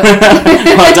completely. But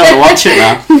well, I don't watch it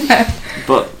now. No.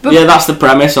 But yeah, that's the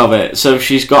premise of it. So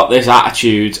she's got this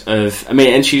attitude of, I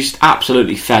mean, and she's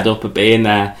absolutely fed up of being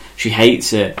there. She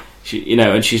hates it.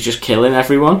 And she's just killing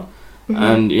everyone.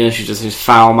 And she's just this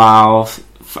foul-mouthed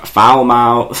little like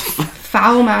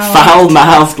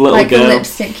girl. Like the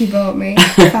lipstick you bought me.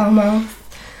 Foul-mouthed.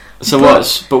 So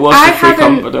what's the free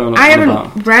comic? I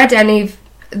haven't read any of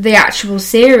the actual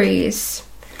series,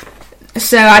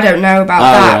 so I don't know about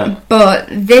that. Right. But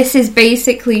this is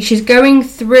basically, she's going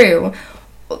through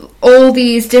all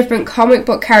these different comic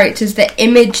book characters that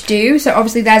Image do. So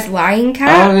obviously there's Lion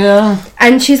Cat. Oh yeah.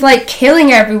 And she's like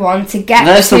killing everyone to get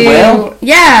There's to... the whale.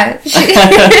 Yeah.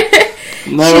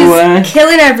 No she's way.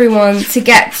 killing everyone to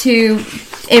get to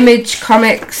Image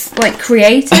Comics like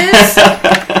creators.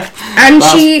 And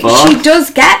she does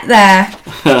get there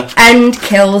and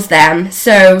kills them,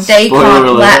 so they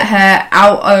can't let her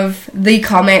out of the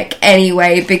comic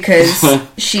anyway because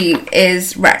she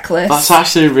is reckless. That's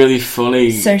actually really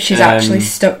funny. So she's actually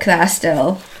stuck there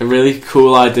still. A really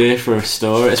cool idea for a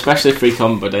story, especially a Free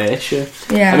Comic Book Day issue.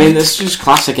 Yeah. I mean, this is just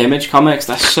classic Image comics.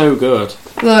 They're so good.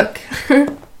 Look.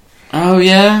 Oh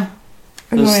yeah.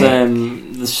 There's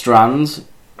Wait. the Strand.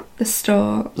 The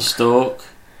Stalk. The Stalk.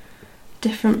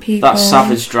 Different people. That's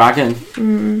Savage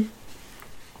Dragon.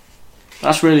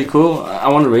 That's really cool. I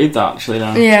want to read that actually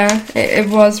now. Yeah, it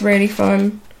was really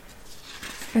fun.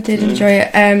 I did enjoy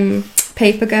it.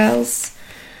 Paper Girls.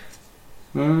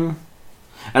 And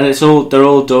they're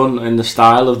all done in the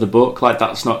style of the book. Like,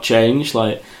 that's not changed.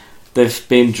 Like, they've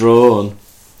been drawn.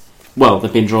 Well,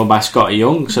 they've been drawn by Scotty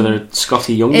Young, so they're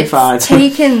Scotty Youngified. It's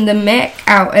taken the mick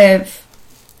out of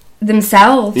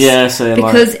themselves. Yeah, so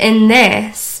because in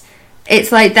this,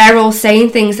 it's like they're all saying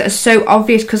things that are so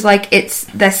obvious because like it's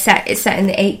set in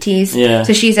the 80s. Yeah.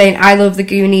 So she's saying I love the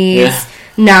Goonies. Yeah.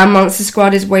 Now Monster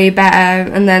Squad is way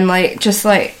better, and then like just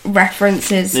like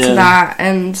references to that,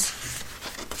 and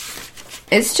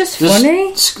it's just funny.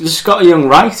 Does Scotty Young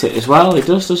write it as well? He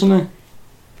does, doesn't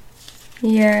he?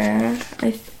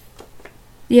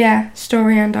 Yeah,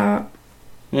 story and art.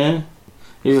 Yeah,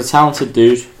 he's a talented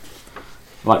dude,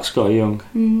 like Scotty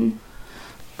Young.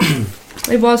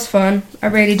 It was fun. I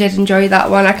really did enjoy that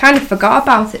one. I kind of forgot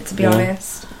about it, to be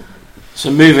honest.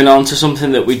 So moving on to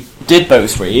something that we did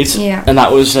both read, and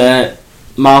that was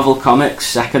Marvel Comics'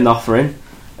 second offering,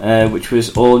 which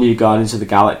was All New Guardians of the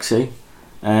Galaxy,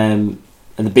 and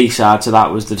the B-side to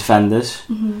that was The Defenders.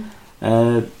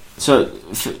 So,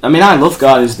 I mean, I love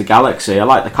Guardians of the Galaxy. I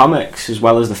like the comics as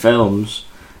well as the films,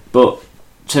 but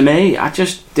to me, I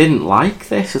just didn't like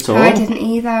this at all. I didn't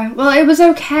either. Well, it was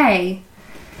okay.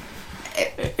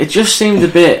 It just seemed a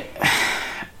bit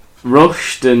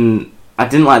rushed, and I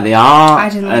didn't like the art. I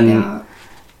didn't like the art.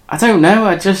 I don't know.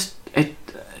 It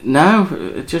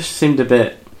just seemed a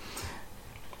bit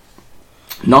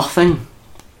nothing.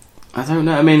 I don't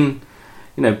know. I mean,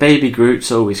 you know, Baby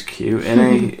Groot's always cute, isn't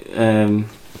he?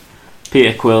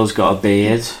 Peter Quill's got a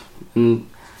beard, and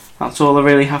that's all I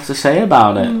really have to say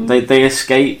about it. They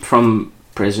escape from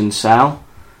prison cell,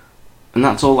 and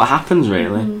that's all that happens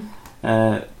really.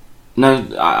 No,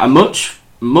 I much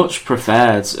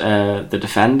preferred the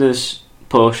Defenders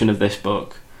portion of this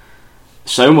book,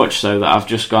 so much so that I've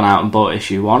just gone out and bought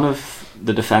issue 1 of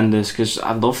the Defenders because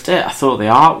I loved it. I thought the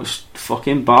art was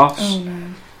fucking boss. Oh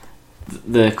no.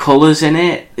 The colours in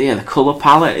it, the colour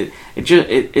palette,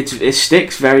 it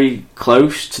sticks very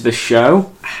close to the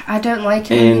show. I don't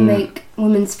like it when they make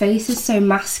women's faces so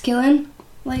masculine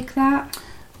like that.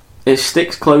 It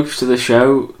sticks close to the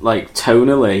show, like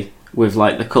tonally, with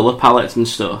like the colour palettes and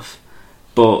stuff,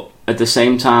 but at the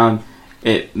same time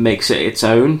it makes it its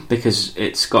own because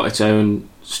it's got its own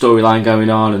storyline going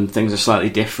on and things are slightly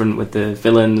different with the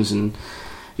villains. And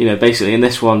you know, basically in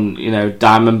this one, you know,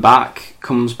 Diamondback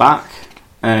comes back,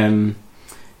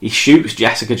 he shoots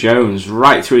Jessica Jones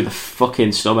right through the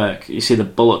fucking stomach. You see the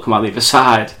bullet come out the other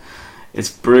side. It's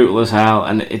brutal as hell,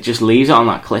 and it just leaves it on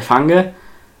that cliffhanger,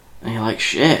 and you're like,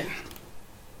 shit,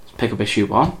 let's pick up issue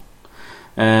 1.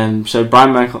 So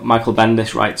Brian Michael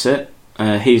Bendis writes it.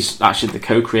 He's actually the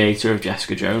co-creator of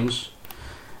Jessica Jones.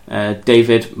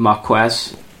 David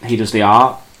Marquez, he does the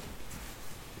art.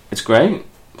 It's great.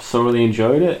 Thoroughly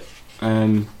enjoyed it.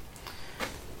 And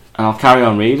I'll carry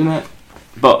on reading it.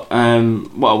 But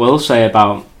what I will say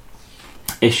about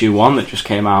issue 1 that just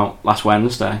came out last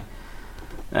Wednesday,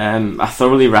 I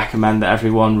thoroughly recommend that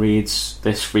everyone reads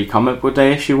this Free Comic Book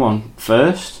Day issue 1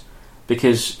 first,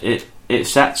 because it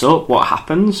sets up what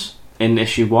happens in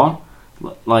issue 1.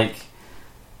 Like,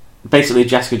 basically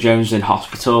Jessica Jones is in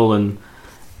hospital, and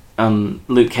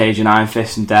Luke Cage and Iron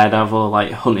Fist and Daredevil are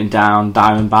like hunting down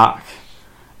Diamondback,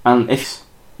 and if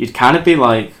you'd kind of be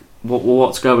like,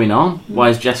 what's going on? Why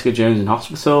is Jessica Jones in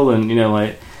hospital? And you know,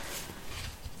 like,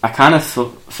 I kind of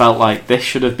felt like this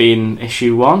should have been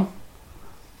issue 1.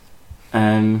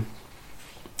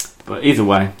 But either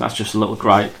way, that's just a little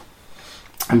gripe.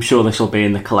 I'm sure this will be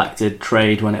in the collected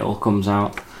trade when it all comes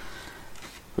out.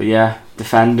 But yeah,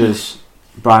 Defenders,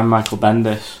 Brian Michael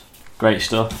Bendis, great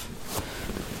stuff.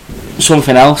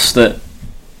 Something else that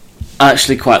I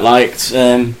actually quite liked,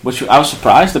 which I was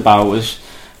surprised about, was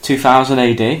 2000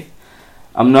 AD.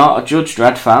 I'm not a Judge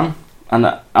Dredd fan.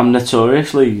 and I'm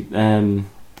notoriously known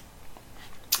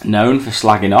for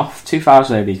slagging off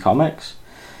 2000 AD comics.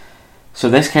 So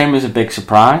this came as a big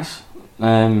surprise.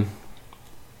 It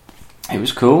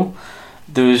was cool.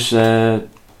 There was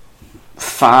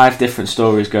 5 different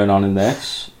stories going on in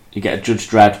this. You get a Judge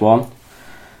Dredd one,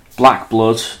 Black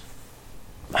Blood,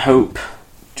 Hope,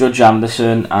 Judge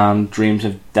Anderson, and Dreams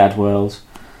of Dead World.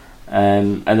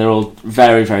 And they're all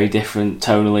very, very different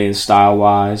tonally and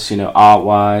style-wise,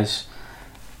 art-wise.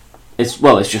 It's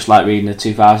just like reading a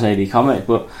 2000 AD comic,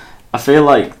 but I feel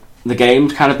like the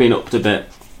game's kind of been upped a bit.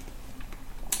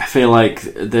 I feel like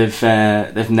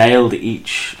they've nailed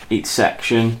each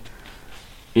section.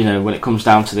 When it comes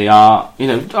down to the art,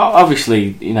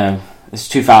 obviously, it's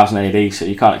 2000 AD, so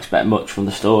you can't expect much from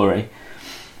the story.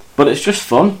 But it's just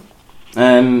fun.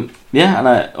 And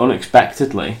I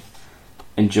unexpectedly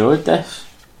enjoyed this.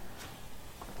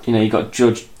 You got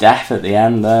Judge Death at the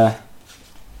end there.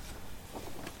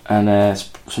 And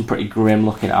some pretty grim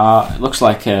looking art. It looks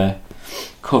like a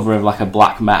cover of like a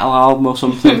black metal album or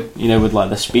something. With like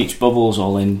the speech bubbles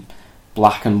all in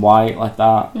black and white like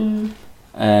that.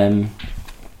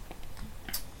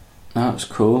 That's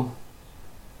cool.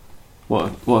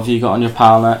 What have you got on your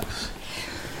pile next?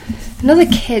 Another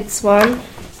kids one,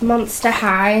 Monster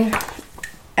High.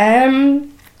 I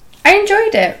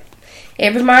enjoyed it.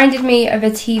 It reminded me of a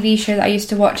TV show that I used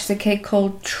to watch as a kid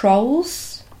called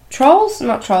Trolls. Trolls?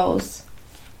 Not Trolls.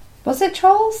 Was it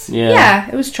Trolls? Yeah,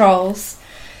 it was Trolls.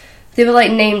 They were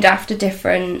like named after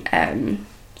different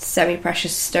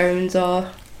semi-precious stones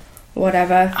or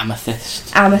whatever. Amethyst.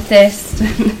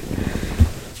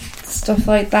 Stuff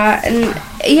like that. And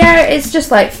yeah, it's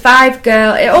just like 5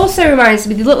 girls. It also reminds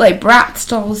me, they look like Bratz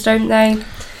dolls, don't they?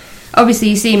 Obviously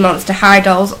you see Monster High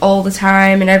dolls all the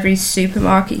time in every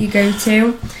supermarket you go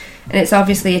to, and it's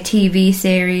obviously a TV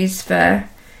series for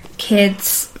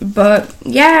kids. But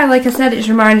yeah, like I said, it's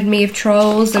reminded me of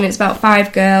Trolls, and it's about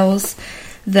 5 girls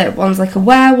that one's like a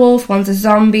werewolf, one's a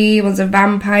zombie, one's a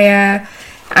vampire,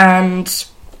 and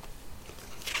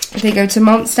they go to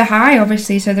Monster High,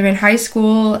 obviously, so they're in high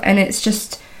school, and it's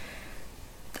just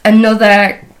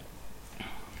another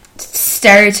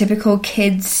stereotypical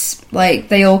kids, like,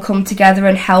 they all come together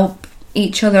and help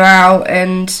each other out,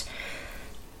 and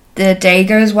the day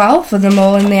goes well for them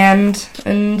all in the end,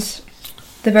 and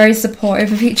they're very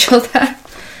supportive of each other.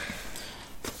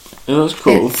 It looks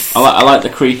cool. I like the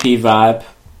creepy vibe.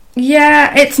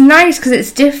 Yeah, it's nice because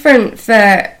it's different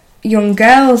for young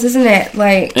girls, isn't it?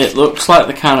 Like, it looks like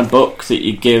the kind of book that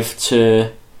you give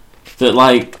to, that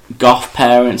like goth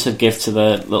parents would give to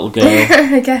their little girl.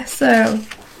 I guess so.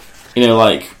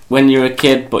 Like when you're a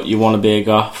kid but you want to be a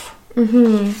goth.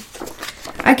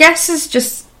 I guess it's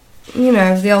just,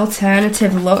 the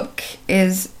alternative look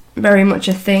is very much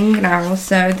a thing now,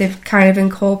 so they've kind of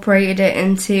incorporated it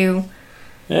into...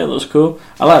 Yeah, it looks cool.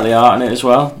 I like the art in it as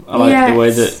well. I like the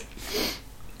way that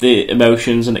the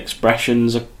emotions and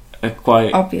expressions are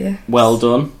quite obvious, well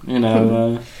done.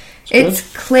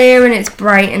 It's clear and it's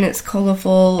bright and it's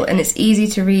colourful and it's easy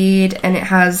to read, and it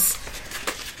has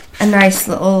a nice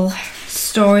little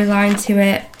storyline to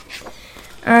it,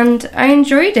 and I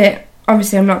enjoyed it.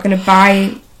 Obviously I'm not going to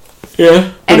buy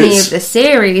any of the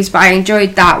series, but I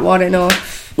enjoyed that one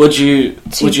enough. Would you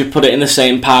put it in the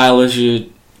same pile as your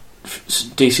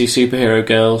DC superhero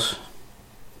girls?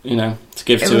 To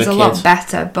give to a kid. It was a lot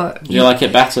better, but... You like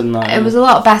it better than that? It was a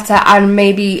lot better, and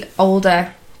maybe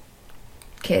older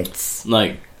kids.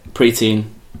 Like preteen,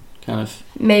 kind of.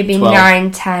 Maybe 12.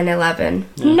 9, 10, 11.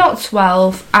 Yeah. Not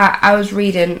 12. I was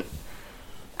reading,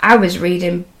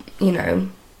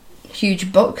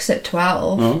 huge books at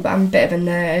 12, but I'm a bit of a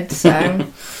nerd, so...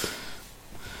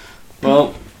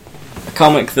 Well, a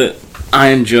comic that I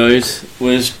enjoyed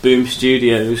was Boom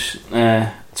Studios'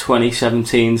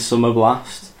 2017 Summer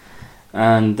Blast.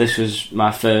 And this was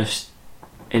my first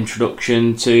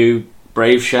introduction to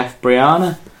Brave Chef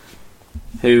Brianna,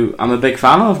 who I'm a big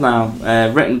fan of now.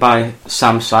 Written by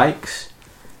Sam Sykes,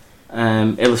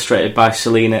 illustrated by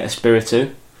Selena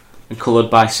Espiritu, and coloured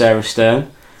by Sarah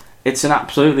Stern. It's an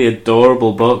absolutely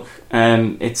adorable book.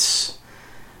 It's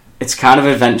kind of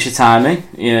Adventure Timey.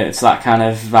 It's that kind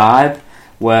of vibe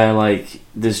where like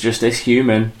there's just this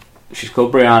human. She's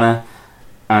called Brianna,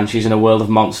 and she's in a world of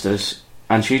monsters.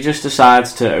 And she just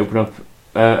decides to open up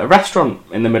a restaurant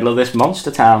in the middle of this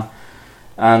monster town,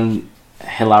 and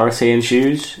hilarity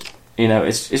ensues.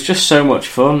 It's just so much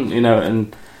fun.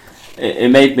 And it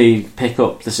made me pick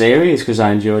up the series because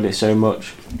I enjoyed it so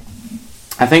much.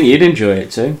 I think you'd enjoy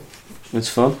it too. It's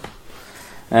fun.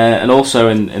 And also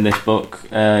in this book,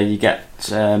 you get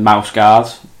Mouse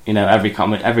Guard.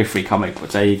 Every free comic book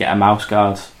day you get a Mouse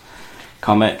Guard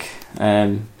comic.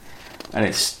 and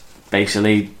it's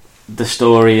basically the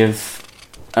story of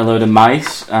a load of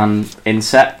mice and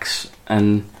insects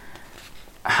and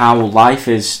how life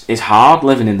is hard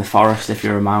living in the forest if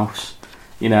you're a mouse.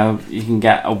 You know, you can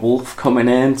get a wolf coming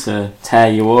in to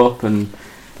tear you up, and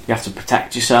you have to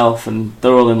protect yourself, and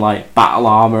they're all in like battle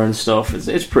armour and stuff.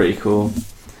 It's pretty cool.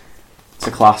 It's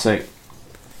a classic.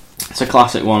 It's a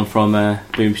classic one from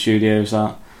Boom Studios,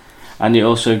 that. And you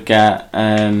also get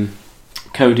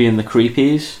Cody and the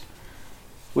Creepies,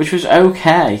 which was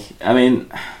okay. I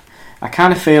mean, I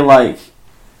kind of feel like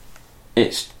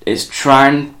it's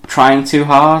trying too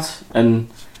hard, and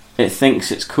it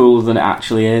thinks it's cooler than it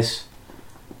actually is.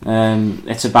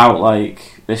 It's about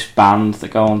like this band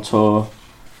that go on tour,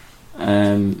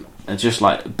 it's just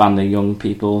like a band of young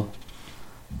people,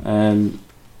 and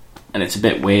it's a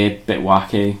bit weird, a bit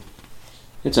wacky.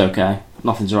 It's okay,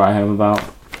 nothing to write home about.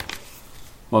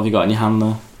 What have you got in your hand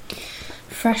there?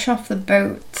 Fresh Off the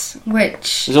Boat,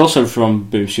 which is also from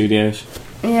Boom Studios.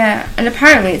 Yeah, and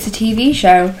apparently it's a TV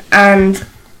show, and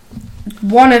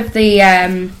one of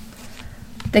the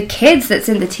kids that's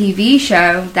in the TV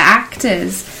show, the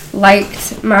actors,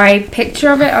 liked my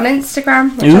picture of it on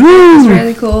Instagram, which I thought was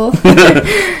really cool.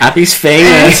 Abby's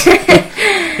famous.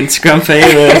 Instagram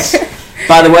famous.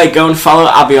 By the way, go and follow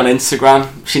Abby on Instagram.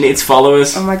 She needs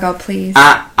followers. Oh my god, please.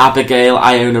 At Abigail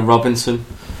Iona Robinson.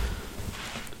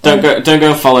 Don't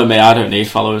go and follow me. I don't need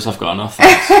followers. I've got enough.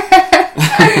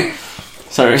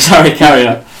 Sorry, carry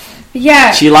on.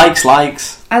 Yeah. She likes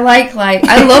likes. I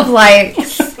love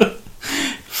likes.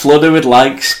 Flood her with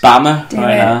likes. Spam her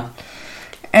right now.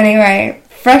 Anyway,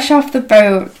 Fresh Off the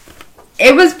Boat.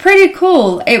 It was pretty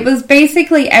cool. It was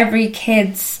basically every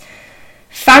kid's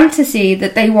fantasy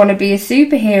that they want to be a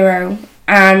superhero,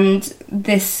 and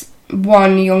this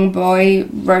one young boy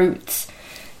wrote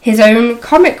his own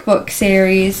comic book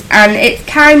series, and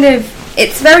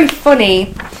it's very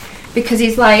funny because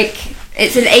he's like,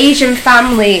 it's an Asian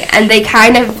family, and they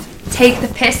kind of take the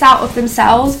piss out of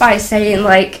themselves by saying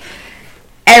like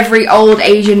every old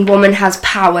Asian woman has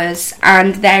powers,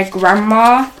 and their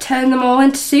grandma turned them all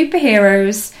into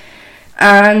superheroes,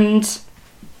 and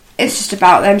it's just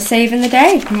about them saving the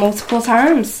day multiple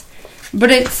times.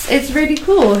 But it's really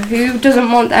cool. Who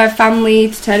doesn't want their family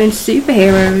to turn into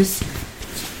superheroes?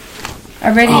 I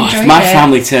really enjoyed it. If my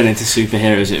family turned into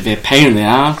superheroes, it'd be a pain in the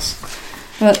ass.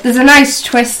 But there's a nice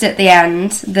twist at the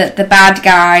end that the bad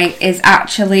guy is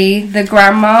actually the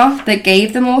grandma that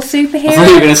gave them all superheroes. I thought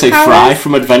you were going to say Fry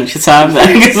from Adventure Time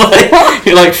then. It's like,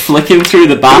 you're like flicking through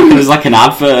the back and there's like an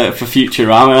advert for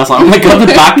Futurama, and I was like, oh my god,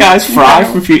 the bad guy's Fry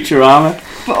from Futurama.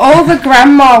 But all the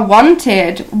grandma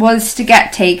wanted was to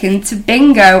get taken to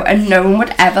bingo, and no one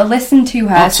would ever listen to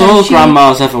her. That's all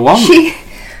grandmas ever want.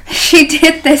 She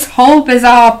did this whole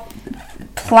bizarre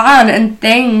plan and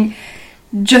thing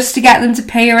just to get them to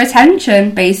pay her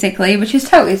attention, basically, which is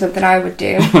totally something I would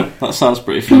do. That sounds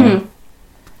pretty funny.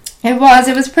 It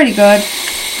was pretty good.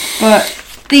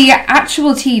 But the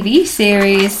actual TV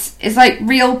series is like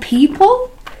real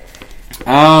people.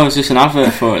 Oh, is this an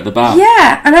advert for it at the back?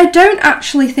 Yeah, and I don't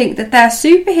actually think that they're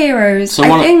superheroes. So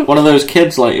one of those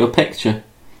kids like your picture?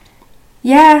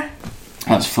 Yeah.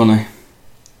 That's funny.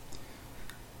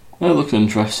 It looks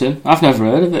interesting. I've never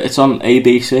heard of it. It's on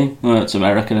ABC. Well, it's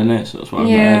American, isn't it? So that's why I've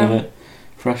never heard of it.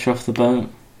 Fresh Off the Boat.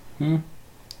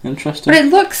 Interesting. But it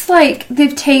looks like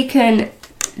they've taken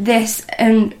this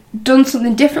and done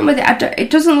something different with it.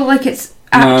 It doesn't look like it's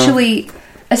actually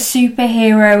a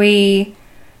superhero-y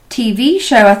TV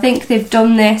show. I think they've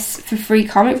done this for Free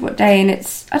Comic Book Day, and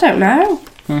it's... I don't know.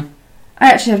 I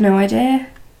actually have no idea.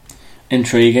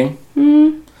 Intriguing.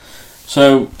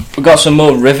 So, we've got some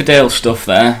more Riverdale stuff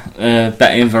there.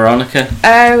 Betty and Veronica.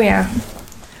 Oh, yeah.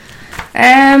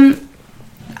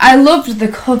 I loved the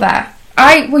cover.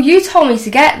 You told me to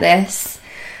get this,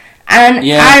 and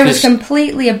I was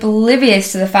completely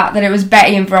oblivious to the fact that it was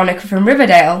Betty and Veronica from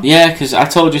Riverdale. Yeah, because I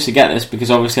told you to get this because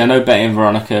obviously I know Betty and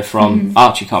Veronica from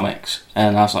Archie Comics,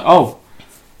 and I was like, oh,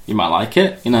 you might like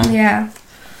it, you know. Yeah.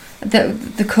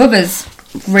 The cover's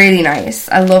really nice.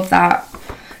 I love that.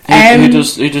 Who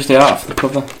does the art for the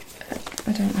cover?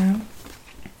 I don't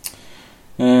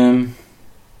know.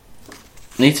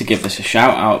 Need to give this a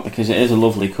shout out because it is a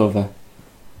lovely cover.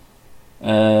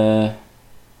 Bloody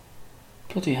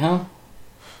hell.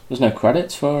 There's no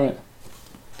credits for it.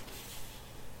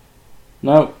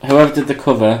 No, whoever did the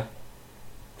cover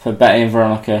for Betty and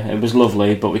Veronica, it was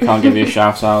lovely, but we can't give you a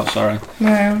shout out, sorry.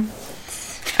 No.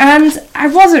 And I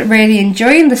wasn't really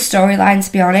enjoying the storyline,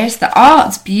 to be honest. The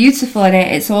art's beautiful in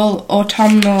it. It's all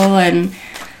autumnal and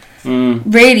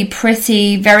really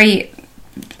pretty, very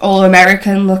all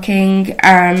American looking,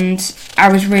 and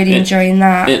I was really enjoying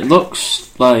that. It looks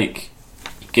like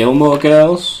Gilmore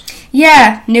Girls.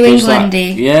 Yeah, New Does that-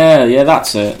 Englandy. Yeah,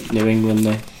 that's it. New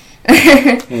Englandy.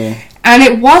 Yeah. And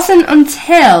it wasn't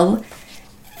until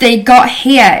they got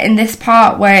here in this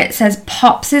part where it says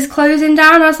Pops is closing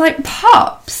down. I was like,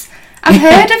 Pops? I've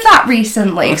heard of that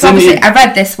recently. 'Cause Didn't obviously, you- I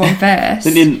read this one first.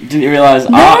 Didn't you realise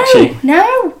Archie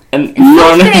No. and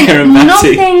Veronica and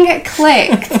Betty? Nothing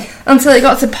clicked until it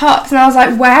got to Pops, and I was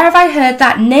like, where have I heard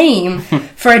that name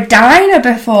for a diner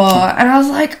before? And I was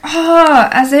like, oh,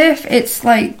 as if it's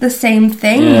like the same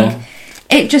thing. Yeah.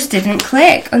 It just didn't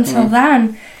click until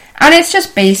then. And it's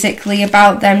just basically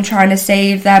about them trying to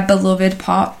save their beloved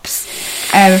Pops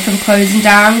from closing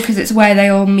down, because it's where they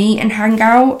all meet and hang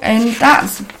out, and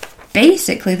that's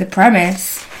basically the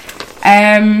premise.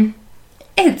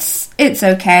 It's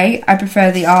okay. I prefer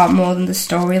the art more than the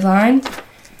storyline.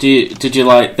 Did you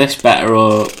like this better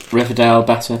or Riverdale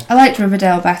better? I liked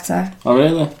Riverdale better. Oh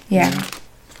really? Yeah.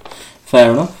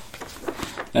 Fair enough.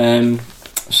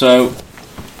 So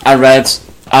I read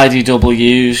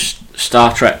IDW's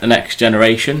Star Trek: The Next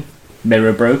Generation,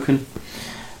 Mirror Broken.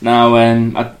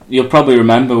 Now, you'll probably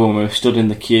remember when we were stood in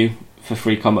the queue for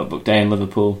Free Comic Book Day in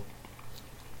Liverpool.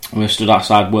 We were stood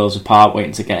outside Worlds Apart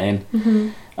waiting to get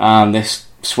in, and this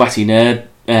sweaty nerd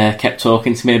kept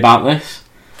talking to me about this.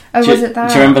 Oh, Do was you- it that?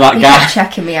 do you remember that He guy? kept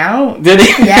checking me out. Did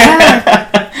he?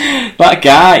 Yeah. That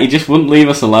guy, he just wouldn't leave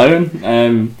us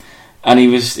alone. And he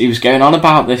was going on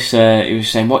about this. He was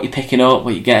saying, "What you picking up?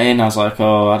 What you getting?" I was like,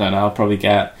 "Oh, I don't know. I'll probably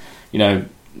get,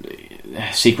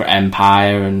 Secret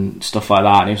Empire and stuff like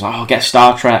that." And he was like, "Oh, get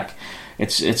Star Trek.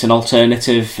 It's an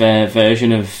alternative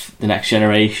version of The Next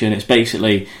Generation. It's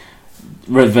basically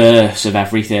reverse of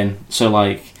everything. So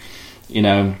like,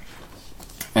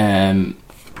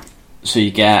 so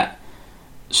you get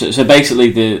so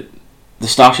basically the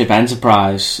Starship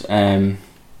Enterprise."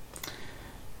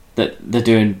 That they're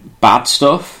doing bad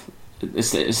stuff.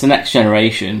 It's the Next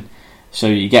Generation, so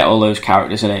you get all those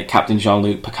characters in it. Captain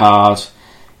Jean-Luc Picard,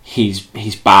 he's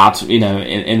bad. In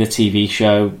the TV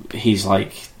show, he's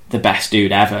like the best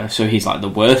dude ever. So he's like the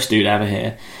worst dude ever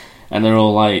here, and they're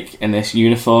all like in this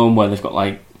uniform where they've got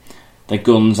like their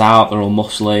guns out. They're all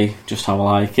muscly, just how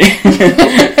I like it.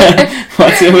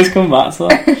 Why do you always come back to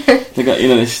that? They got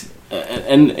this,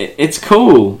 and it's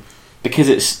cool because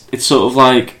it's sort of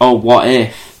like, oh, what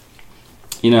if.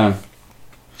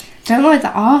 Don't like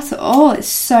the art at all. It's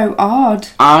so odd.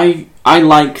 I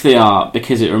like the art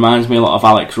because it reminds me a lot of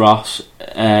Alex Ross.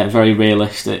 Very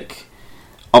realistic.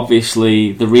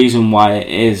 Obviously, the reason why it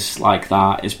is like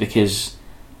that is because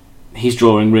he's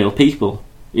drawing real people.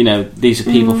 These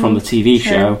are people from the TV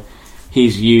show.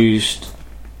 He's used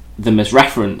them as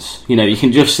reference. You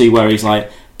can just see where he's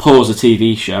like paused a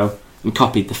TV show and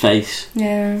copied the face.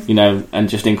 Yeah. And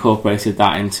just incorporated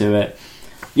that into it.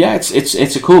 Yeah,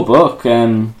 it's a cool book.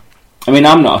 I'm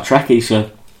not a Trekkie, so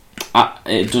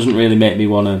it doesn't really make me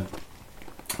want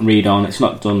to read on. It's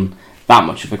not done that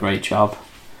much of a great job,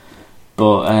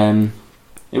 but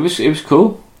it was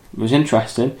cool. It was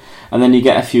interesting, and then you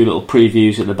get a few little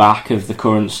previews at the back of the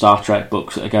current Star Trek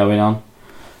books that are going on.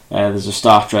 There's a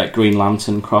Star Trek Green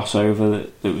Lantern crossover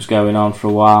that was going on for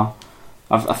a while.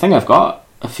 I think I've got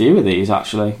a few of these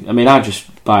actually. I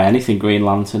just buy anything Green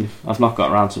Lantern. I've not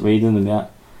got around to reading them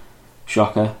yet.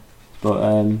 Shocker.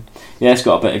 But it's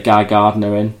got a bit of Guy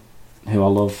Gardner in, who I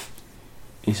love.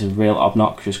 He's a real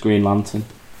obnoxious Green Lantern.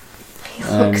 He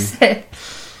looks it.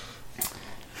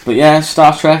 But yeah,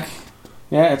 Star Trek.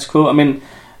 Yeah, it's cool.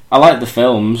 I like the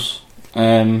films.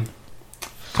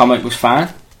 Comic was fine.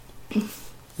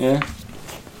 Yeah.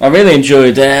 I really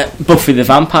enjoyed Buffy the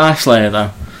Vampire Slayer though,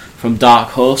 from Dark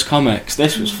Horse Comics.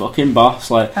 This was fucking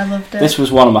boss. Like, I loved it. this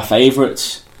was one of my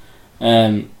favourites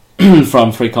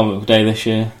from Free Comic Book Day this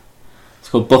year. It's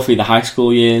called Buffy the High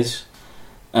School Years,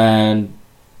 and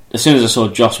as soon as I saw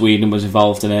Joss Whedon was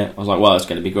involved in it, I was like, well, it's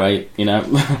going to be great,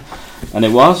 and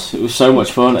it was so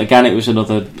much fun. Again, it was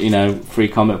another Free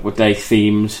Comic Book Day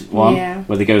themed one,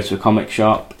 where they go to a comic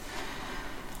shop,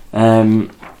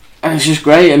 and it's just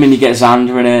great. You get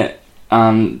Xander in it,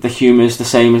 and the humour's the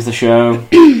same as the show.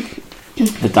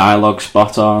 The dialogue's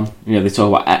spot on. They talk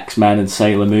about X-Men and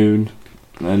Sailor Moon,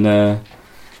 and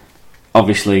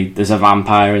obviously there's a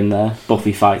vampire in there.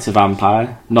 Buffy fights a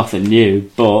vampire. Nothing new,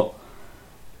 but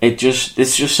it's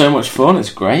just so much fun. It's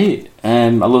great. I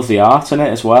love the art in it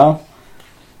as well.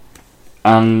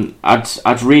 And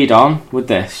I'd read on with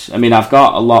this. I've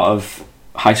got a lot of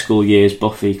high school years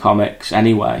Buffy comics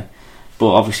anyway,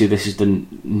 but obviously this is the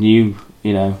new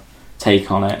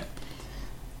take on it,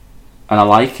 and I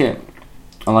like it.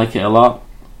 I like it a lot.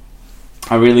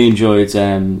 I really enjoyed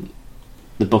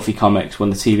the Buffy comics when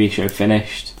the TV show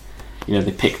finished. You know,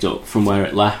 they picked up from where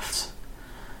it left,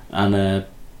 and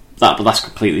but that's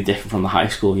completely different from the high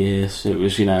school years. It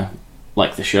was, you know,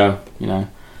 like the show, you know.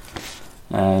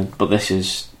 But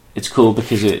it's cool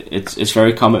because it's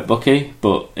very comic booky,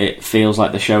 but it feels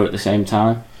like the show at the same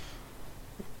time.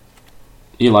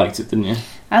 You liked it, didn't you?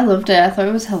 I loved it. I thought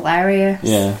it was hilarious.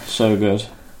 Yeah, so good.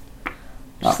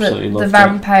 Absolutely loved the it.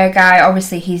 vampire guy,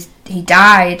 obviously he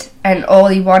died, and all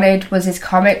he wanted was his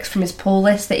comics from his pull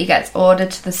list that he gets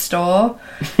ordered to the store,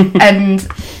 and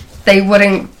they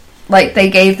wouldn't, like, they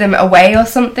gave them away or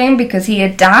something because he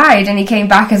had died, and he came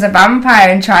back as a vampire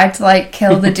and tried to, like,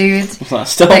 kill the dude I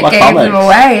still that want my gave comics. them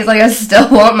away. He's like, I still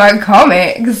want my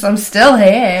comics. I'm still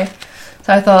here.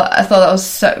 So I thought that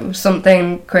was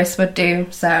something Chris would do.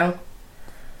 So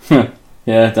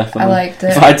Yeah, definitely. I liked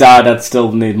it. If I died, I'd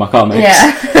still need my comics.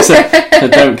 Yeah. so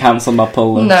don't cancel my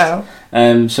pull list.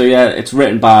 No. So yeah, it's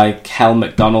written by Kel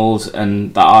McDonald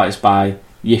and the art is by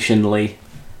Yishin Lee.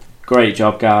 Great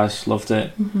job, guys. Loved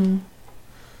it. Mm-hmm.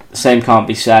 The same can't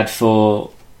be said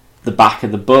for the back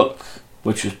of the book,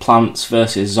 which was Plants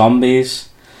vs. Zombies.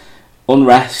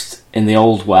 Unrest in the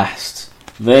Old West.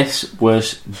 This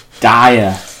was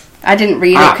dire. I didn't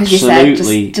read it because you said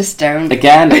Absolutely. just don't.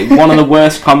 Again, one of the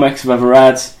worst comics I've ever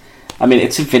read. I mean,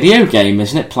 it's a video game,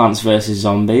 isn't it? Plants vs.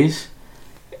 Zombies.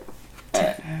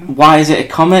 Why is it a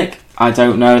comic? I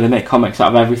don't know. They make comics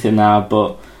out of everything now,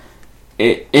 but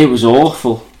it was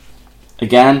awful.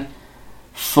 Again,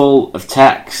 full of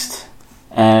text.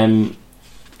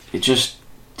 It just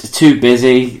too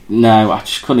busy. No, I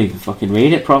just couldn't even fucking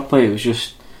read it properly. It was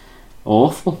just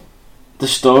awful. The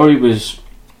story was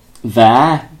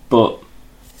there, but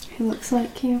Who looks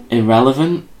like you?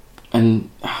 irrelevant, and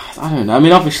I don't know. I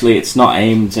mean, obviously, it's not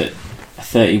aimed at a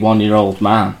 31-year-old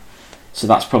man, so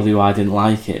that's probably why I didn't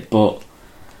like it. But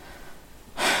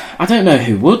I don't know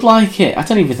who would like it. I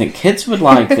don't even think kids would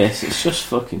like this. It's just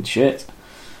fucking shit.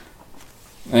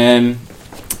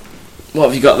 What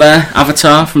have you got there?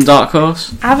 Avatar from Dark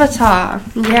Horse. Avatar.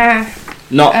 Yeah.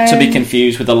 Not to be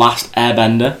confused with The Last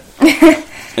Airbender.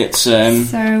 It's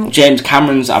So James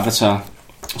Cameron's Avatar.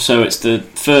 So it's the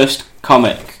first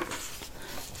comic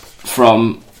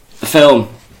from the film.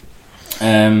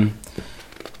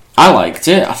 I liked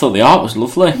it. I thought the art was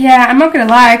lovely. yeah, I'm not gonna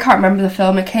lie. I can't remember the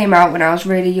film. It came out when I was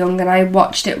really young, and I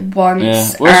watched it once.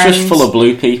 Yeah, well, it's just full of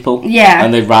blue people. Yeah.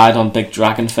 And they ride on big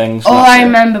dragon things. All that's I it.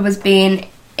 remember was being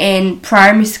in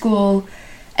primary school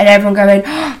and everyone going,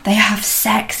 oh, they have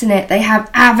sex in it. They have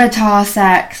Avatar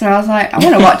sex. And I was like, I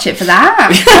want to watch it for that. I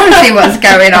want to see what's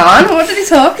going on. What are they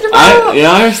talking about? I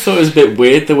always thought it was a bit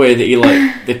weird the way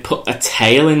that they put a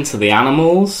tail into the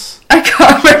animals. I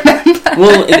can't remember.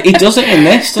 Well, he does it in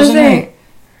this, doesn't Does he?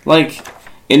 Like,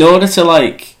 in order to,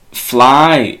 like,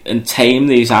 fly and tame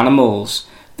these animals,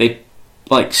 they,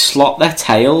 like, slot their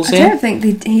tails I in. don't think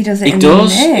he does it He in does.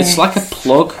 this. It's like a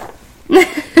plug.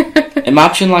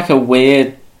 Imagine, like, a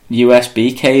weird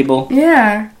USB cable.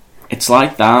 Yeah. It's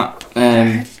like that.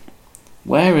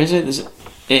 Where is it?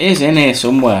 It is in here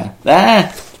somewhere.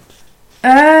 There.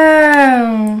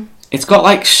 Oh. It's got,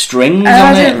 like, strings I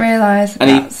on it. didn't realise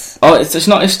that. It's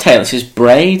not his tail, it's his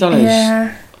braid on his...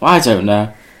 Yeah. Well, I don't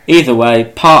know. Either way,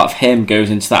 part of him goes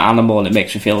into that animal and it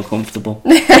makes me feel uncomfortable.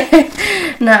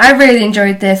 No, I really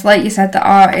enjoyed this. Like you said, the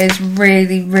art is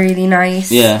really, really nice.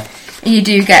 Yeah. You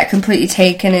do get completely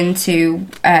taken into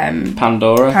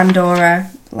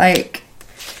Pandora. Like,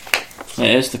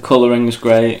 It is. The colouring's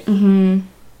great. and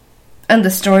the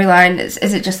storyline is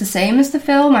it just the same as the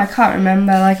film? I can't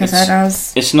remember. Like I said, I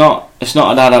was It's not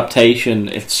an adaptation.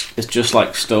 It's just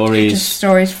like stories just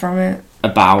stories from it.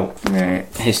 about Right.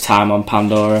 his time on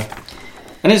Pandora.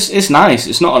 And it's nice.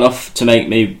 It's not enough to make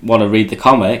me want to read the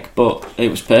comic, but it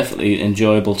was perfectly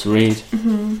enjoyable to read.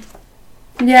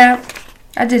 Yeah,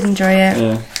 I did enjoy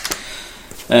it.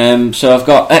 Yeah. So I've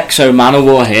got Exo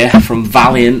Manowar here from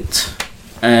Valiant.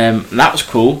 And that was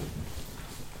cool.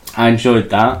 I enjoyed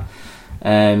that.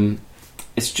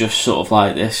 It's just sort of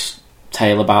like this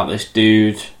tale about this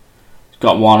dude. He's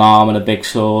got one arm and a big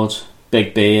sword,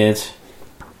 big beard,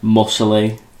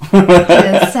 muscly.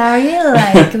 That's how you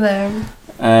like them.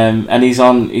 And he's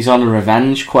on a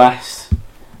revenge quest,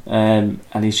 and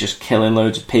he's just killing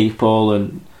loads of people,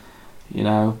 and you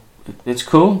know, it's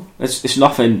cool. It's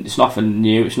nothing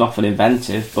new. It's nothing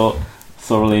inventive, but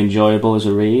thoroughly enjoyable as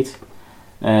a read.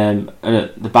 And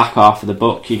at the back half of the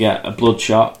book, you get a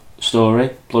Bloodshot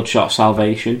story, Bloodshot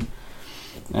Salvation,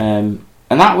 and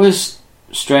that was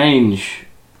strange.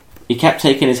 He kept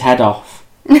taking his head off.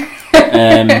 No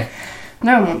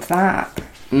one wants that.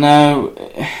 No,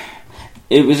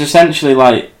 it was essentially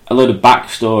like a load of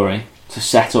backstory to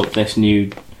set up this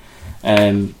new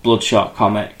Bloodshot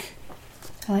comic.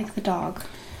 I like the dog.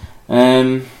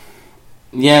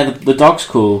 Yeah, the dog's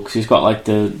cool because he's got like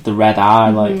the red eye,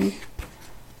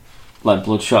 like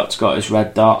Bloodshot's got his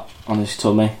red dot on his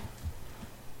tummy.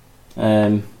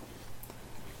 But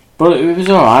it was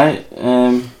alright.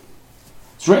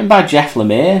 It's written by Jeff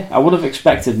Lemire. I would have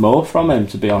expected more from him,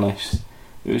 to be honest.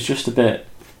 It was just a bit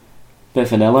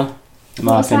vanilla, in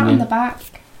my What's that opinion. on the back?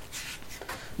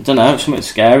 I don't know, it's something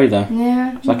scary though.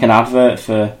 Yeah. It's like an advert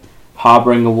for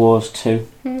Harbinger Wars 2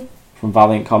 from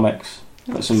Valiant Comics.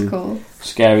 Got That's some cool.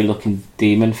 scary looking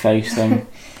demon face thing.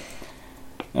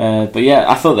 But yeah,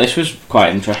 I thought this was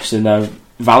quite interesting though.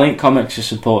 Valiant Comics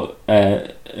is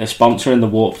a sponsor in the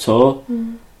Warped Tour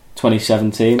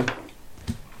 2017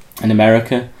 in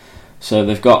America. So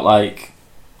they've got like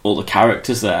all the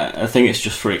characters there. I think it's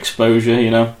just for exposure, you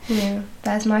know. Yeah,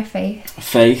 there's my faith.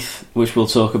 Faith, which we'll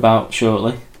talk about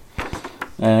shortly.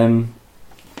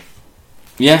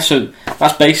 Yeah, so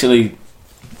that's basically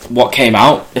what came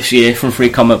out this year from Free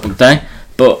Comic Book Day.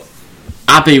 But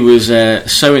Abby was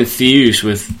so enthused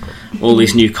with all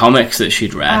these new comics that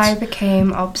she'd read. I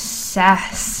became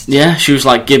obsessed. Yeah, she was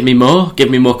like, give me more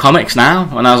comics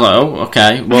now. And I was like, oh,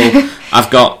 okay, well, I've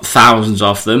got thousands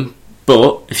of them,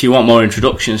 but if you want more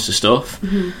introductions to stuff,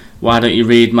 why don't you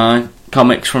read my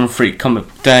comics from Free Comic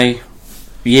Book Day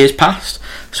years past?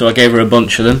 So I gave her a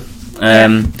bunch of them.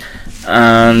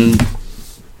 And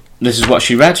this is what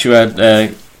she read. She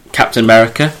read Captain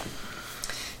America.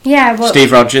 Yeah, well,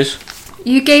 Steve Rogers.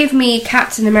 you gave me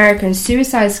Captain America and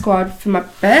Suicide Squad for my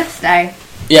birthday.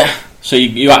 Yeah, so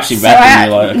you actually read them.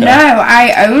 You're like, okay. No,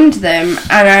 I owned them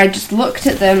and I just looked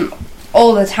at them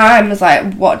all the time. I was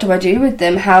like, what do I do with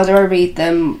them? How do I read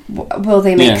them? Will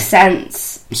they make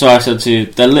sense? So I said to you,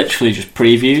 they're literally just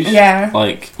previews. Yeah.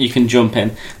 Like, you can jump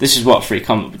in. This is what Free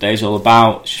Comic Book Day is all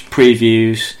about. It's just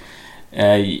previews.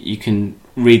 You can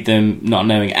read them not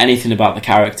knowing anything about the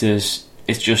characters.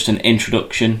 It's just an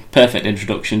introduction, perfect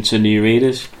introduction to new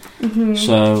readers.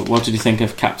 So what did you think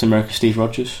of Captain America Steve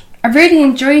Rogers? I really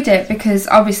enjoyed it because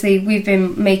obviously we've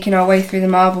been making our way through the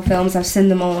Marvel films. I've seen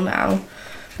them all now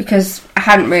because I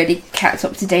hadn't really kept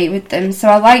up to date with them. So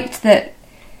I liked that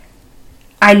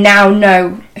I now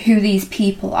know who these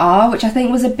people are, which I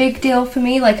think was a big deal for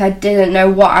me. Like, I didn't know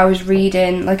what I was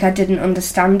reading. Like, I didn't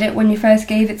understand it when you first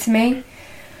gave it to me.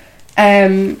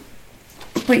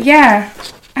 But yeah,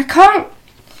 I can't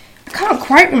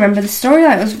quite remember the story.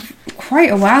 That was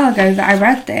quite a while ago that I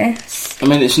read this. I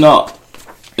mean, it's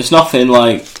nothing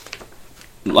like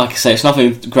I say, it's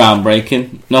nothing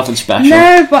groundbreaking, nothing special.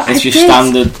 No, but it's your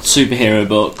standard superhero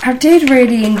book. I did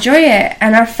really enjoy it,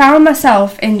 and I found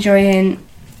myself enjoying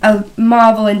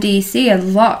Marvel and DC a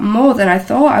lot more than I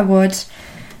thought I would.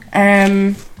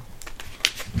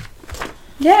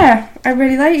 Yeah, I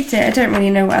really liked it. I don't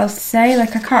really know what else to say.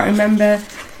 Like, I can't remember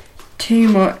too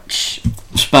much.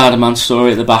 Spider-Man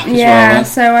story at the back as well. Yeah, Then.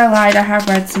 so I lied. I have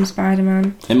read some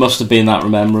Spider-Man. It must have been that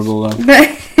memorable though.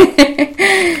 But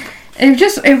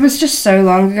it was just so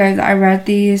long ago that I read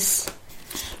these.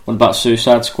 What about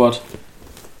Suicide Squad?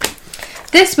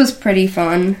 This was pretty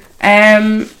fun.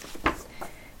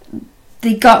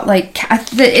 They got like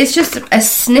it's just a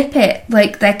snippet,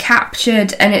 like they're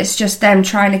captured and it's just them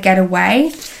trying to get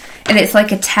away, and it's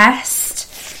like a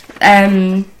test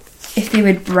if they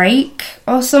would break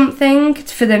or something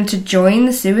for them to join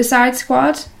the Suicide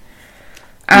Squad.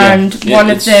 And one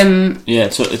of them... Yeah,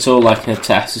 it's all like a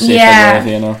test to see if they're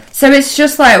worthy or not. So it's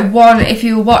just like one... If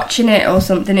you were watching it or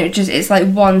something, it's like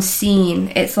one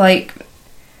scene. It's like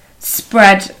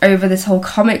spread over this whole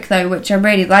comic though, which I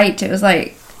really liked. It was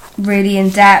like really in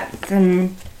depth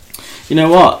and... You know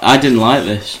what? I didn't like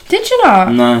this. Did you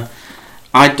not? No.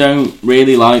 I don't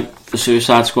really like the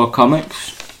Suicide Squad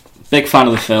comics. Big fan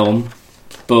of the film,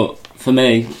 but for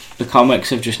me, the comics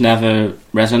have just never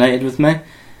resonated with me.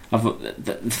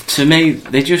 To me,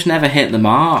 they just never hit the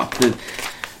mark.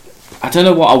 I don't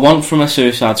know what I want from a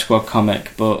Suicide Squad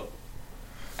comic, but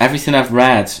everything I've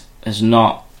read has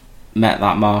not met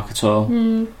that mark at all.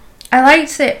 I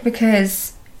liked it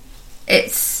because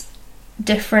it's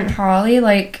different Harley.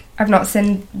 Like, I've not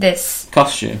seen this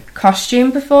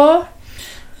costume before.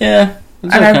 Yeah,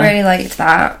 and okay. I really liked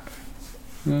that.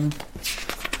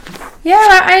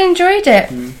 Yeah, I enjoyed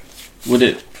it. Would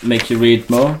it make you read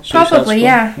more? Probably,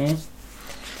 yeah.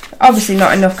 Obviously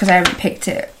not enough because I haven't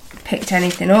picked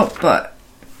anything up, but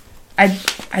I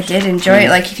did enjoy it.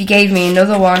 Like, if you gave me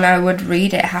another one, I would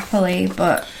read it happily.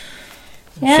 But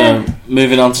yeah. So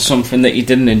moving on to something that you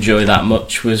didn't enjoy that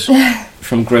much was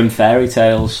from Grimm Fairy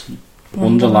Tales,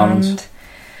 Wonderland.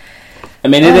 I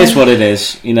mean, it is what it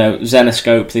is. You know,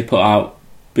 Zenoscope, they put out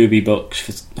booby books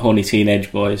for horny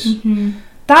teenage boys. Mm-hmm.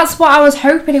 That's what I was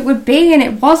hoping it would be, and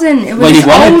it wasn't. It was Well, you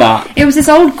wanted that. It was this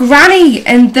old granny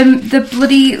and the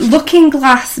bloody looking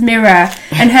glass mirror,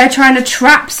 and her trying to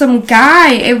trap some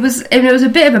guy. It was a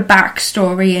bit of a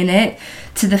backstory in it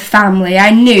to the family.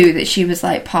 I knew that she was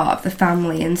like part of the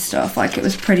family and stuff. Like, it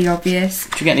was pretty obvious.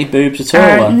 Did you get any boobs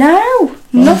at all? Then? No,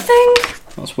 nothing.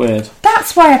 That's weird.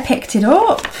 That's why I picked it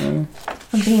up. I'm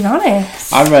being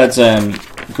honest. I read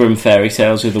Grim Fairy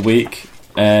Tales of the Week.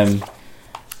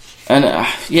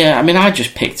 Yeah, I mean, I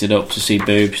just picked it up to see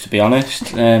boobs, to be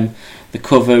honest. The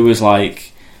cover was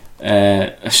like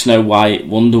a Snow White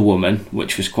Wonder Woman,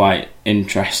 which was quite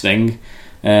interesting.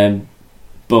 The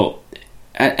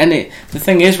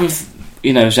thing is with,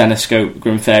 you know, Zenoscope,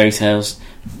 Grim Fairy Tales,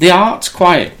 the art's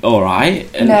quite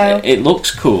alright, and it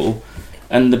looks cool,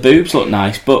 and the boobs look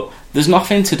nice, but there's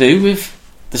nothing to do with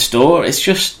the store. It's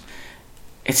just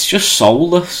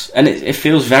soulless, and it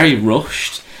feels very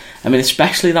rushed. I mean,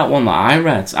 especially that one that I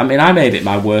read. I mean, I made it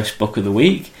my worst book of the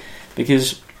week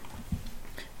because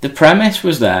the premise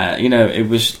was there. You know, it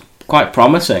was quite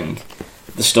promising,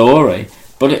 the story,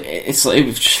 but it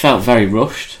just felt very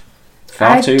rushed.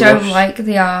 I don't like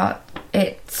the art.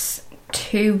 It's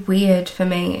too weird for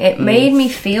me. It made me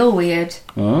feel weird.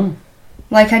 Oh.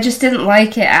 Like, I just didn't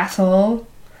like it at all.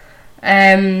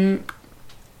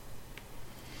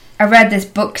 I read this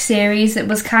book series that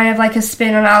was kind of like a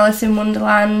spin on Alice in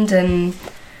Wonderland, and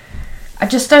I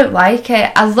just don't like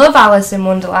it. I love Alice in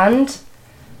Wonderland,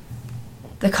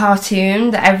 the cartoon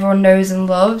that everyone knows and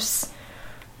loves,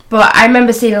 but I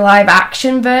remember seeing a live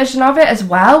action version of it as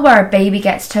well, where a baby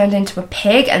gets turned into a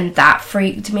pig, and that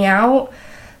freaked me out.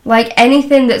 Like,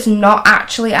 anything that's not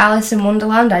actually Alice in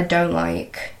Wonderland, I don't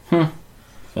like.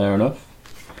 Fair enough.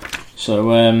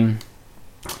 So,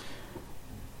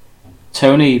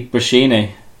 Tony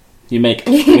Brasini, you make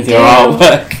with your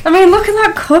artwork. I mean, look at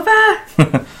that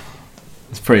cover.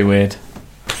 It's pretty weird.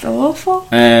 It's awful.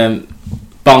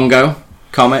 Bongo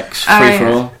Comics, free for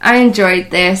all. I enjoyed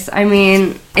this. I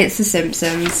mean, it's The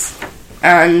Simpsons,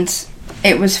 and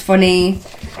it was funny,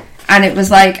 and it was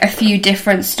like a few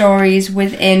different stories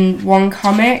within one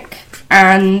comic,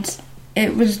 and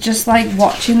it was just like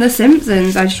watching The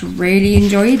Simpsons. I just really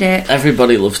enjoyed it.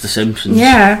 Everybody loves The Simpsons.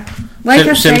 Yeah.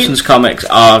 Like Simpsons comics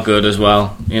are good as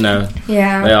well, you know.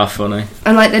 Yeah. They are funny.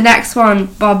 And like the next one,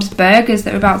 Bob's Burgers,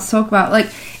 that we're about to talk about, like,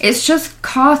 it's just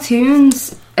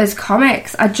cartoons as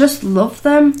comics. I just love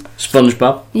them.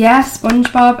 SpongeBob. Yeah,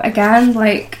 SpongeBob, again,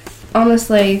 like,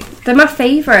 honestly, they're my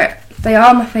favourite. They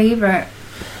are my favourite.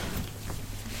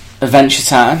 Adventure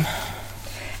Time.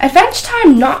 Adventure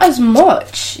Time, not as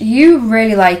much. You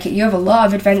really like it. You have a lot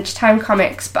of Adventure Time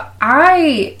comics, but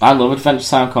I love Adventure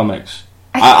Time comics.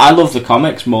 I love the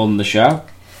comics more than the show.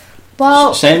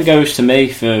 Well, same goes to me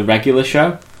for regular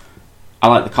show. I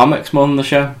like the comics more than the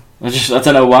show. I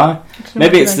don't know why.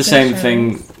 Maybe it's the same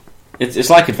thing. It's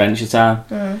like Adventure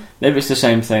Time. Maybe it's the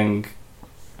same thing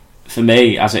for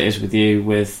me as it is with you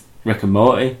with Rick and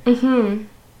Morty. Mm-hmm.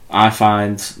 I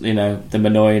find, you know, them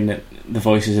annoying, the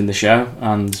voices in the show,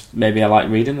 and maybe I like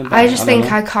reading them. I just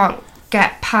think I can't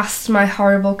get past my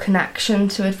horrible connection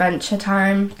to Adventure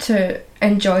Time to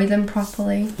enjoy them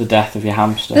properly. The death of your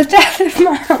hamster. The death of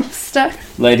my hamster.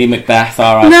 Lady Macbeth,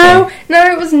 R.I.P. No,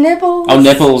 it was Nibbles. Oh,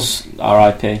 Nibbles,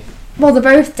 R.I.P. Well, they're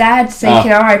both dead, so you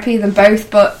can R.I.P. them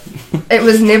both, but it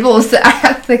was Nibbles that I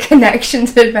had the connection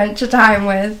to Adventure Time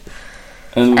with.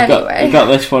 And we've got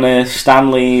this one here,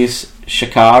 Stan Lee's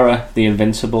Shakara, the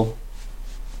Invincible.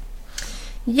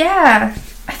 Yeah,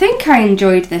 I think I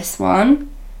enjoyed this one.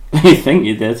 You think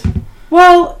you did?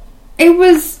 Well, it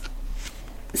was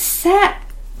set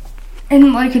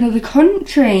in like another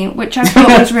country, which I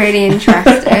thought was really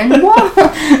interesting. What?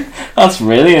 That's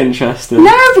really interesting.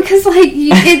 No, because like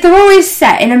they're always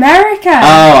set in America.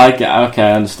 Oh, I get. Okay,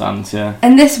 I understand. Yeah.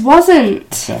 And this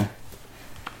wasn't. Okay.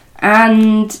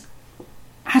 And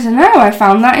I don't know. I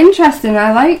found that interesting.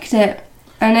 I liked it.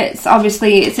 And it's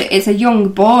obviously it's a young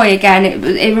boy again.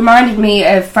 It reminded me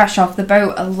of Fresh Off the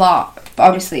Boat a lot. But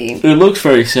obviously, it looks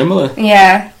very similar.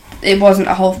 Yeah, it wasn't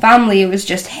a whole family. It was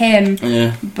just him.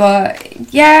 Yeah.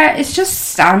 But yeah, it's just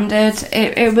standard.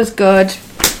 It was good.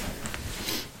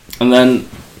 And then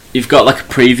you've got like a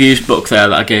previews book there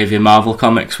that I gave you, Marvel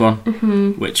Comics one,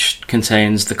 which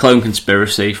contains The Clone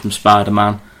Conspiracy from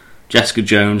Spider-Man, Jessica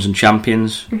Jones and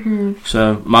Champions.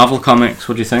 So Marvel Comics,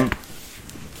 what do you think?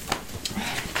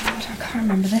 I can't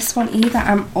remember this one either.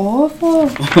 I'm awful.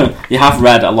 You have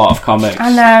read a lot of comics. I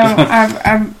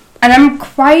know. I'm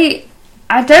quite.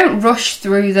 I don't rush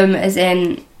through them, as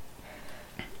in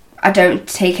I don't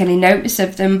take any notice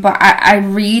of them, but I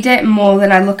read it more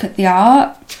than I look at the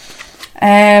art.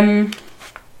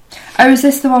 Is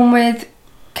this the one with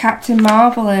Captain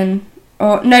Marvel in?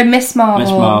 Or no, Miss Marvel.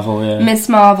 Miss Marvel, yeah. Miss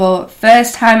Marvel.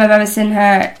 First time I've ever seen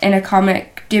her in a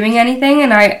comic doing anything,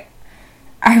 and I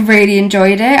really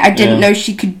enjoyed it. I didn't know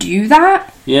she could do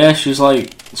that. Yeah, she's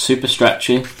like super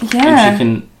stretchy. Yeah. And she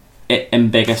can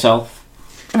embig herself.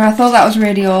 And I thought that was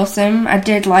really awesome. I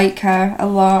did like her a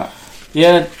lot.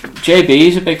 Yeah,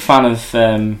 JB's a big fan of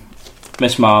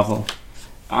Miss Marvel.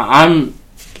 I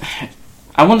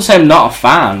wouldn't say I'm not a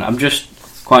fan. I'm just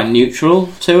quite neutral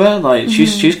to her. Like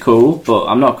she's cool, but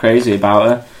I'm not crazy about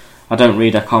her. I don't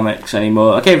read her comics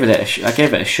anymore. I gave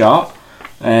it a shot,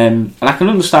 and I can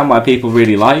understand why people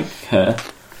really like her,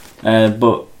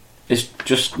 but it's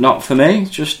just not for me.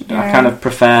 I kind of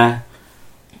prefer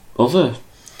other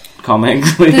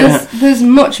comics. There's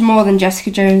much more than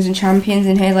Jessica Jones and Champions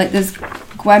in here. Like there's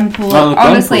Gwenpool.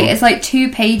 Honestly, it's like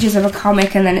 2 pages of a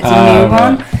comic and then it's a new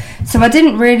one. So I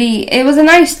didn't really. It was a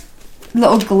nice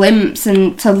little glimpse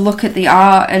and to look at the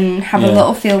art and have a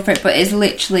little feel for it, but it's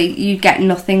literally you get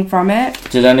nothing from it.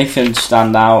 Did anything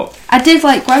stand out? I did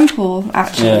like Gwenpool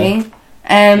actually.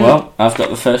 Well, I've got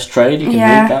the first trade. You can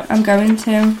read that. I'm going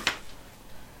to.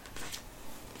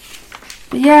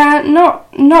 But yeah,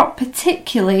 not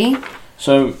particularly.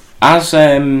 So as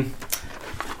a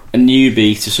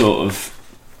newbie to sort of,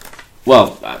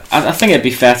 well, I think it'd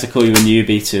be fair to call you a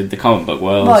newbie to the comic book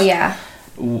world. Well, yeah.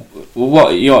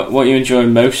 What you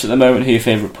enjoying most at the moment? Who are your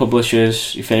favourite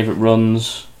publishers? Your favourite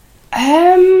runs?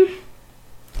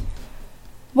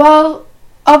 Well,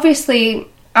 obviously,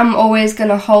 I'm always going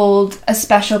to hold a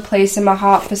special place in my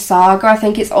heart for Saga. I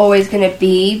think it's always going to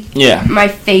be my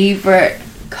favourite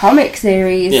comic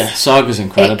series. Yeah, Saga's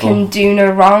incredible. It can do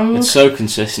no wrong. It's so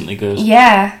consistently good.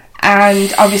 Yeah,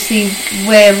 and obviously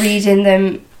we're reading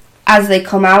them as they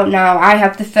come out now. I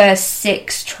have the first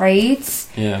 6 trades,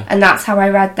 and that's how I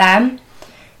read them.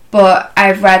 But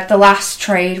I've read the last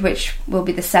trade, which will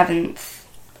be the 7th,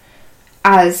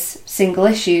 as single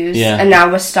issues, and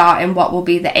now we're starting what will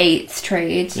be the 8th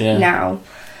trade now.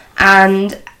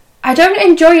 And I don't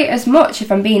enjoy it as much,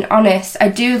 if I'm being honest. I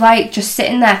do like just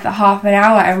sitting there for half an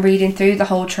hour and reading through the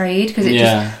whole trade, because it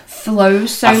just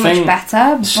flows so much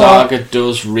better. Saga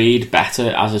does read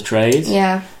better as a trade.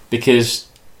 Yeah. Because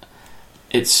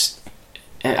it's,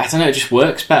 I don't know, it just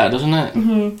works better, doesn't it?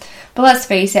 Mm-hmm. But let's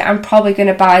face it, I'm probably going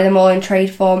to buy them all in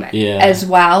trade form as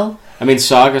well. I mean,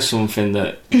 Saga's something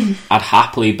that I'd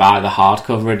happily buy the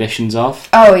hardcover editions of.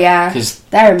 Oh, yeah. Because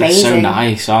they're amazing. They're so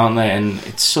nice, aren't they? And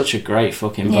it's such a great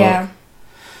fucking book. Yeah.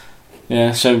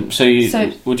 Yeah, so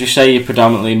would you say you're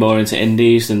predominantly more into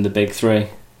indies than the big 3?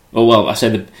 Well, I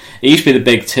say it used to be the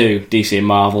big 2, DC and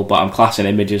Marvel, but I'm classing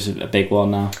Image as a big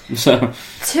one now. So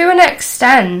to an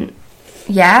extent,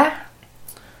 yeah.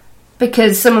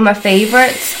 Because some of my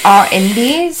favourites are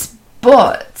indies,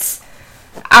 but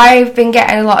I've been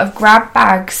getting a lot of grab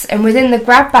bags, and within the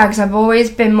grab bags I've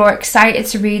always been more excited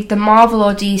to read the Marvel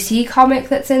or DC comic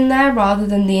that's in there rather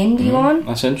than the indie one.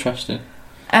 That's interesting.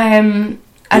 Good.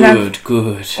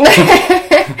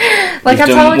 Like You've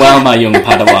done well, my young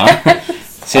Padawan.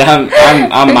 See,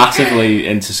 I'm massively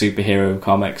into superhero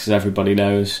comics, as everybody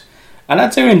knows, and I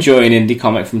do enjoy an indie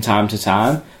comic from time to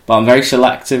time, but I'm very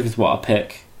selective with what I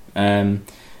pick. I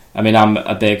mean, I'm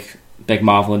a big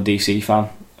Marvel and DC fan,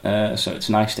 so it's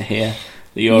nice to hear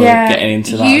that you're getting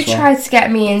into that as well. You tried to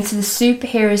get me into the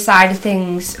superhero side of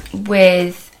things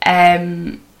with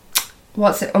Umbrella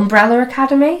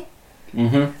Academy?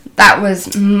 Mm-hmm. That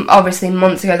was obviously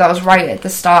months ago. That was right at the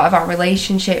start of our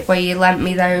relationship, where you lent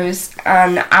me those,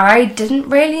 and I didn't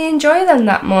really enjoy them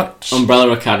that much.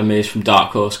 Umbrella Academy is from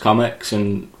Dark Horse Comics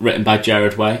and written by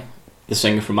Gerard Way, the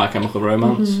singer from My Chemical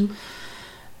Romance. Mm-hmm.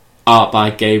 Art by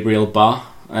Gabriel Ba.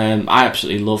 I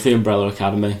absolutely love the Umbrella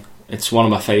Academy. It's one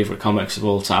of my favourite comics of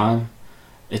all time.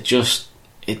 It's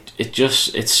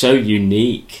so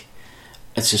unique.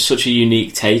 It's such a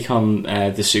unique take on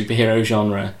the superhero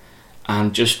genre,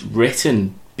 and just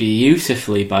written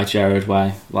beautifully by Gerard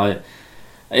Way. Like,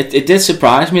 it did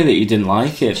surprise me that you didn't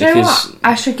like it. Do you know what?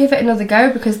 I should give it another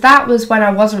go, because that was when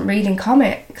I wasn't reading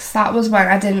comics. That was when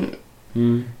I didn't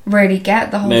really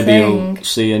get the whole thing. Maybe you'll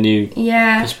see a new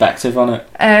perspective on it.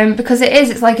 Because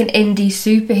it's like an indie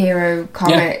superhero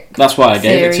comic. Yeah, that's why I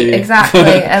gave it to you. Exactly.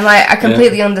 And like, I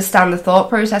completely understand the thought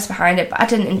process behind it, but I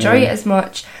didn't enjoy it as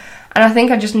much. And I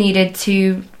think I just needed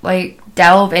to like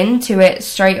delve into it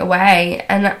straight away,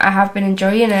 and I have been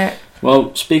enjoying it.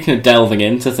 Well, speaking of delving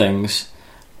into things,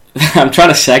 I'm trying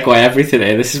to segue everything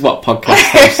here. This is what podcast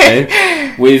hosts do.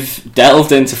 We've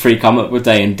delved into Free Comic Book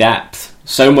Day in depth,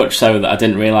 so much so that I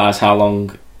didn't realise how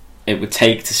long it would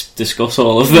take to discuss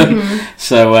all of them.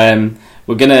 So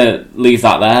we're going to leave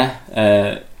that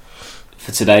there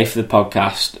for today for the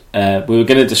podcast. We were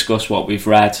going to discuss what we've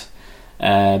read,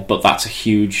 but that's a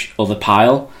huge other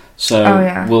pile.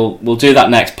 So we'll do that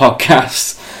next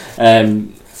podcast.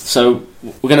 So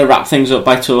we're going to wrap things up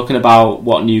by talking about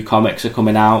what new comics are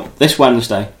coming out this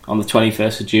Wednesday on the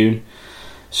 21st of June.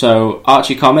 So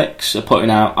Archie Comics are putting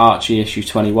out Archie issue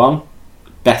 21,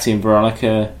 Betty and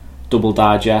Veronica Double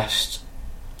Digest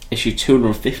issue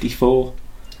 254.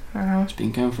 Wow. It's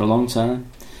been going for a long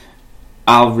time.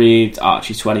 I'll read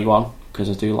Archie 21 because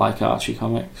I do like Archie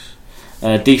Comics.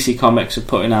 DC Comics are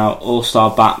putting out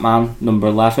All-Star Batman number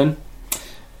 11,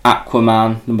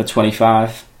 Aquaman number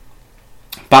 25,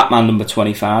 Batman number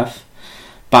 25,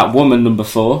 Batwoman number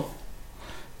 4,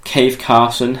 Cave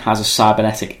Carson has a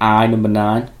cybernetic eye number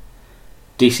 9,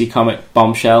 DC Comic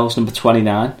Bombshells number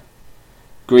 29,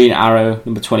 Green Arrow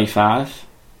number 25,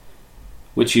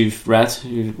 which you've read.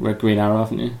 You've read Green Arrow,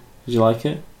 haven't you? Did you like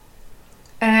it?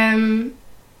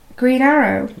 Green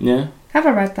Arrow? Yeah. Have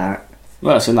I read that?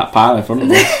 Well, it's in that pile in front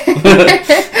of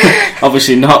us.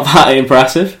 Obviously not that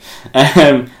impressive.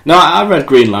 No, I read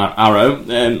Green Arrow.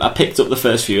 I picked up the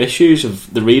first few issues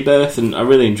of the Rebirth and I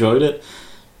really enjoyed it.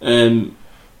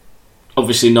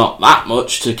 Obviously not that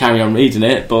much to carry on reading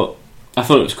it, but I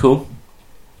thought it was cool.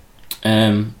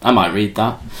 I might read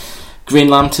that. Green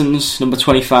Lanterns number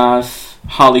 25,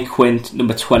 Harley Quinn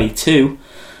number 22,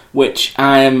 which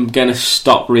I am going to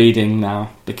stop reading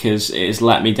now because it has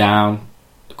let me down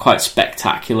quite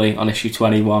spectacularly on issue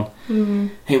 21.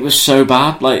 It was so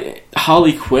bad. Like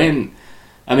Harley Quinn,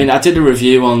 I mean, I did a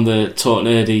review on the Talk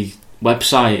Nerdy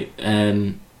website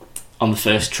on the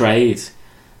first trade,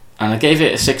 and I gave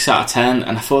it a 6 out of 10,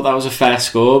 and I thought that was a fair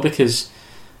score because,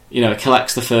 you know, it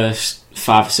collects the first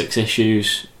 5 or 6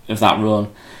 issues of that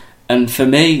run. And for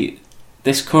me,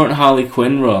 this current Harley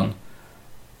Quinn run,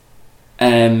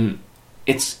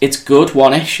 it's good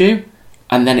one issue,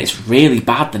 and then it's really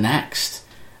bad the next.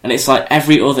 And it's like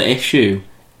every other issue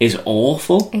is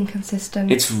awful.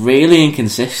 Inconsistent. It's really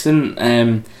inconsistent.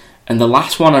 And the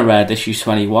last one I read, issue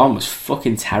 21, was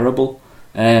fucking terrible.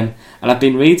 And I've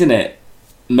been reading it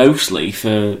mostly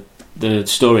for the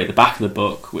story at the back of the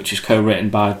book, which is co-written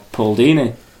by Paul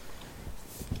Dini,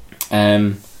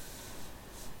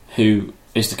 who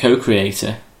is the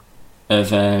co-creator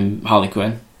of Harley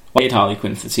Quinn. He did Harley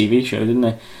Quinn for the TV show, didn't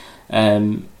he?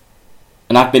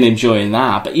 And I've been enjoying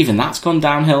that, but even that's gone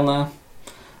downhill now.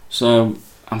 So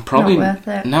I'm probably not worth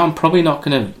it. No, I'm probably not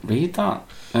going to read that.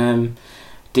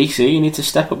 DC, you need to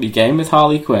step up your game with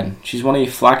Harley Quinn. She's one of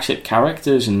your flagship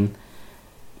characters, and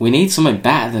we need something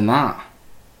better than that.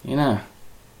 You know,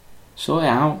 sort it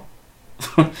out.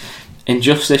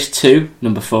 Injustice 2,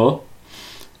 number 4.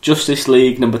 Justice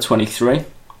League, number 23.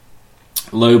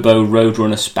 Lobo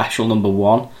Roadrunner Special, number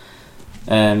 1.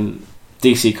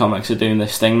 DC Comics are doing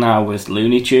this thing now with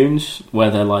Looney Tunes,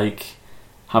 where they're like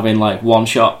having like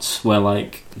one-shots, where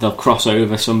like they'll cross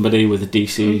over somebody with a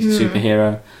DC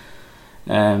superhero.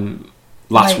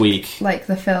 Last week, like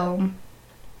the film,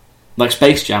 like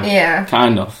Space Jam, yeah,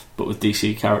 kind of, but with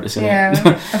DC characters in it.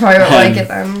 I probably won't like it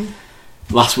then.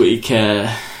 Last week,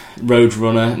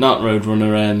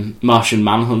 Martian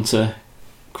Manhunter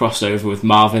crossed over with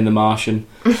Marvin the Martian.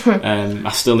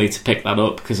 I still need to pick that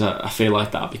up because I feel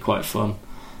like that'd be quite fun.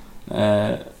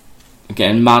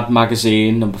 Again, Mad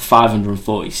Magazine number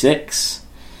 546,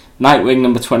 Nightwing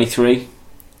number 23,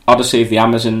 Odyssey of the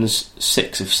Amazons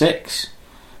 6 of 6,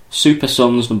 Super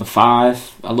Sons number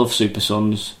 5. I love Super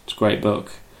Sons. It's a great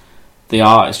book. The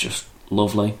art is just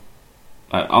lovely.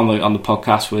 On the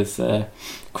podcast with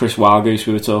Chris Wildgoose,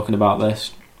 we were talking about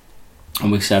this, and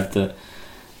we said that,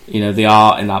 you know, the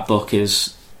art in that book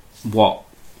is what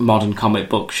modern comic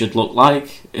books should look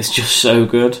like. It's just so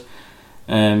good.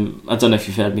 I don't know if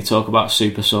you've heard me talk about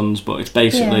Super Sons, but it's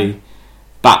basically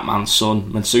Batman's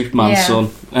son and Superman's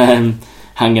son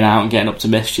hanging out and getting up to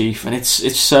mischief, and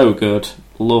it's so good.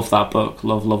 Love that book.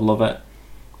 Love it.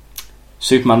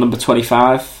 Superman number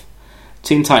 25,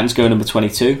 Teen Titans Go number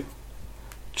 22,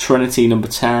 Trinity number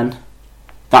 10.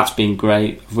 That's been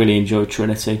great. Really enjoyed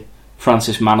Trinity.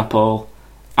 Francis Manapul,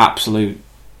 absolute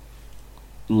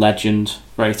legend,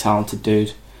 very talented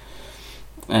dude.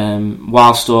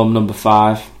 Wildstorm number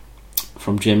 5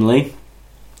 from Jim Lee.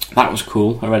 That was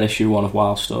cool. I read issue 1 of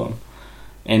Wildstorm.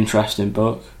 Interesting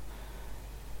book.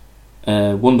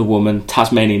 Wonder Woman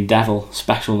Tasmanian Devil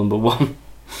special number 1.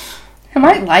 I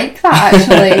might like that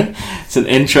actually. It's an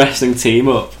interesting team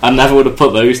up. I never would have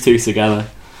put those two together.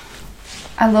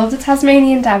 I love the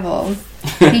Tasmanian Devil.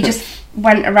 He just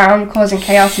went around causing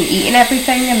chaos and eating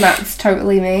everything, and that's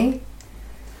totally me.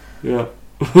 Yeah.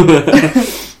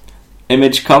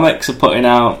 Image Comics are putting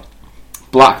out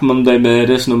Black Monday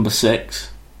Murders number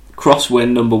 6,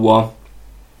 Crosswind number 1,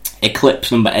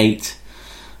 Eclipse number 8,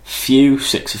 Few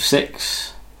 6 of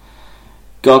 6,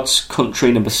 God's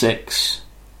Country number 6,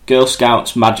 Girl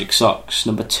Scouts Magic Socks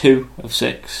number 2 of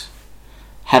 6,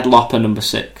 Headlopper number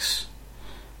 6,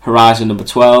 Horizon number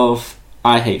 12,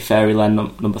 I Hate Fairyland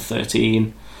number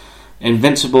 13,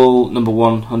 Invincible number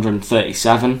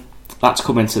 137. That's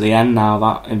coming to the end now,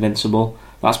 that Invincible.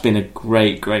 That's been a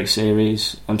great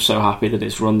series. I'm so happy that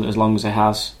it's run as long as it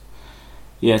has.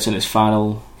 Yeah, it's in its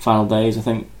final days, I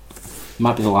think.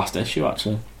 Might be the last issue,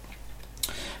 actually.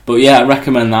 But yeah, I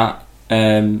recommend that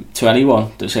to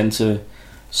anyone that's into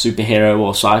superhero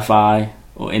or sci-fi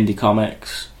or indie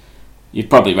comics. You've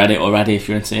probably read it already if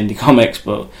you're into indie comics,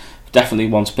 but definitely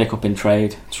one to pick up in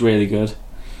trade. It's really good.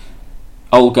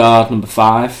 Old Guard number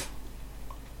 5.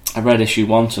 I read issue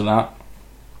 1 to that.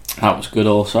 That was good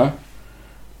also.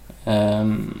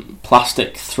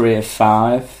 Plastic 3 of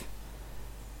 5.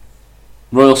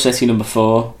 Royal City number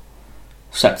 4.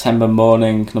 September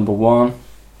Morning number 1.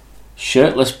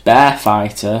 Shirtless Bear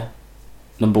Fighter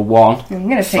number 1. I'm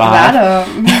going to pick that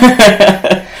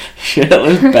up.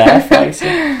 Shirtless Bear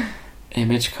Fighter.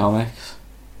 Image Comics.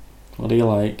 What do you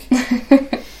like?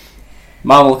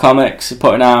 Marvel Comics are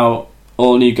putting out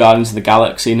All New Guardians of the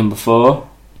Galaxy number 4.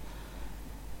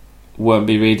 Won't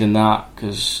be reading that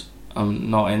because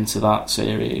I'm not into that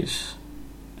series.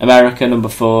 America number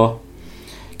 4.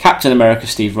 Captain America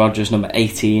Steve Rogers number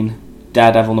 18.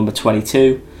 Daredevil number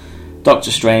 22. Doctor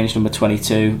Strange number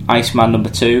 22. Iceman number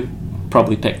 2.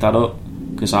 Probably pick that up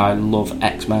because I love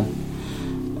X-Men.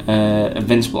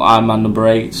 Invincible Iron Man number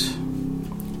 8.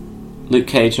 Luke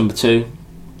Cage number 2.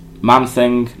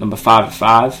 Man-Thing number 5 of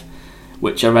 5,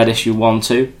 which I read issue 1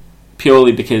 to,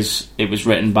 purely because it was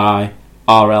written by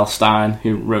R.L. Stein,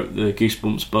 who wrote the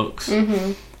Goosebumps books.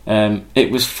 Mm-hmm.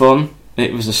 It was fun.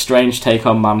 It was a strange take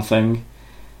on Man-Thing.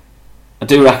 I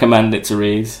do recommend it to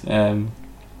read.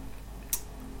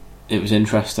 It was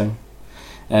interesting.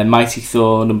 Mighty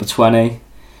Thor number 20.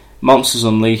 Monsters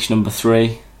Unleashed number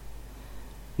 3.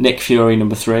 Nick Fury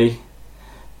number 3.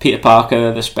 Peter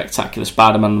Parker, The Spectacular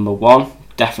Spider-Man number 1.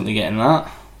 Definitely getting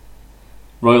that.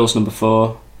 Royals number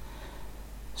 4.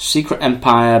 Secret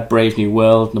Empire Brave New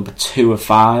World number 2 of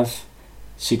 5.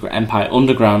 Secret Empire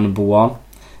Underground number 1.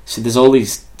 So there's all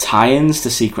these tie-ins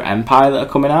to Secret Empire that are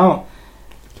coming out,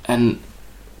 and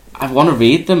I want to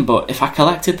read them, but if I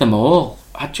collected them all,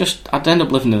 I'd end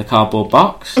up living in a cardboard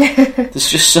box. There's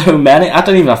just so many. I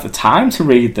don't even have the time to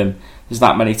read them. There's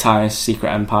that many tie-ins to Secret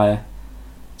Empire.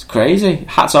 It's crazy.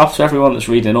 Hats off to everyone that's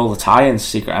reading all the tie-ins to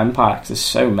Secret Empire, because there's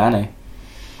so many.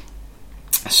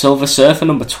 Silver Surfer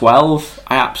number 12.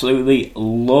 I absolutely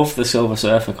love the Silver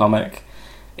Surfer comic.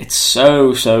 It's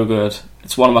so good.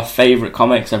 It's one of my favourite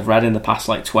comics I've read in the past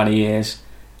 20 years.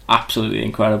 Absolutely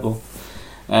incredible.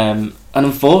 And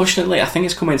unfortunately, I think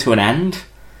it's coming to an end,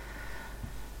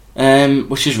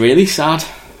 which is really sad,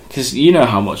 because you know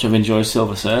how much I've enjoyed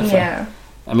Silver Surfer. Yeah.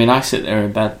 I mean, I sit there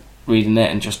in bed reading it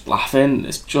and just laughing.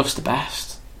 It's just the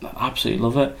best. I absolutely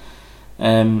love it.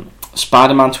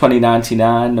 Spider-Man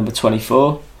 2099 number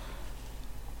 24.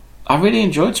 I really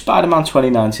enjoyed Spider-Man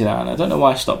 2099. I don't know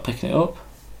why I stopped picking it up.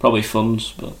 Probably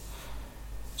funds, but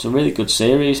it's a really good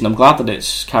series, and I'm glad that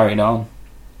it's carrying on.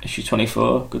 Issue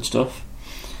 24, good stuff.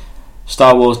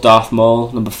 Star Wars Darth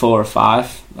Maul number 4 of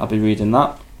 5. I'll be reading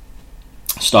that.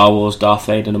 Star Wars Darth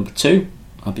Vader number 2.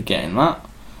 I'll be getting that.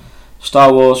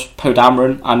 Star Wars Poe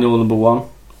Dameron Annual number 1.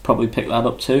 Probably pick that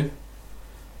up too.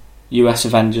 US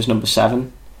Avengers number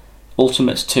 7.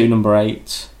 Ultimates 2 number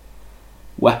 8.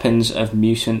 Weapons of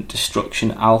Mutant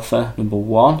Destruction Alpha number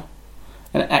 1.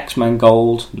 And X-Men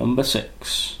Gold number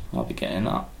 6. I'll be getting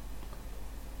that.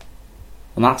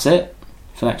 And that's it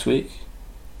for next week.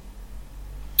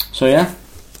 So yeah,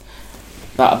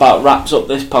 that about wraps up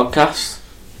this podcast.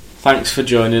 Thanks for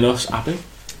joining us, Abby.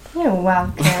 You're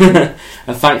welcome.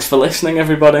 And thanks for listening,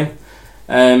 everybody.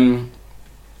 And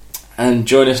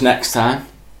join us next time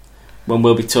when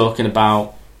we'll be talking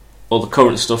about all the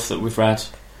current stuff that we've read.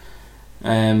 So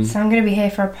I'm going to be here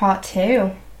for a part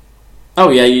 2. Oh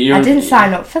yeah, I didn't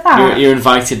sign up for that. You're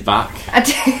invited back. I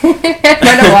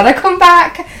don't want to come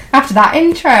back after that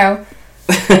intro.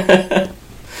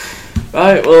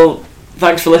 Right, well,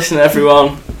 thanks for listening,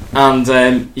 everyone.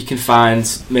 And you can find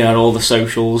me on all the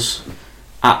socials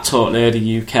at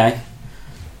TalkNerdy UK.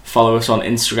 Follow us on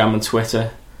Instagram and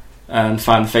Twitter, and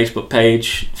find the Facebook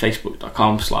page,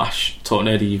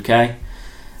 facebook.com/TalkNerdyUK.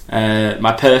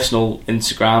 My personal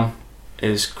Instagram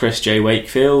is Chris J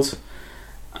Wakefield.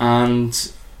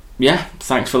 And yeah,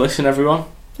 thanks for listening, everyone.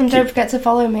 And don't forget to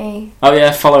follow me. Oh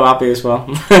yeah, follow Abby as well.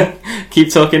 Keep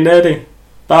talking nerdy.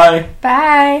 Bye.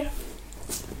 Bye.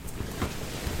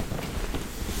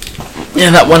 Yeah,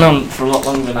 that went on for a lot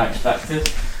longer than I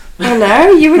expected. I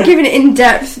know, you were giving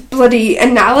in-depth bloody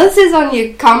analysis on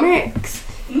your comics.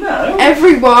 No.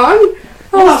 Everyone.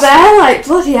 I was there like,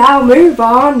 bloody hell, move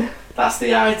on. That's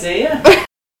the idea.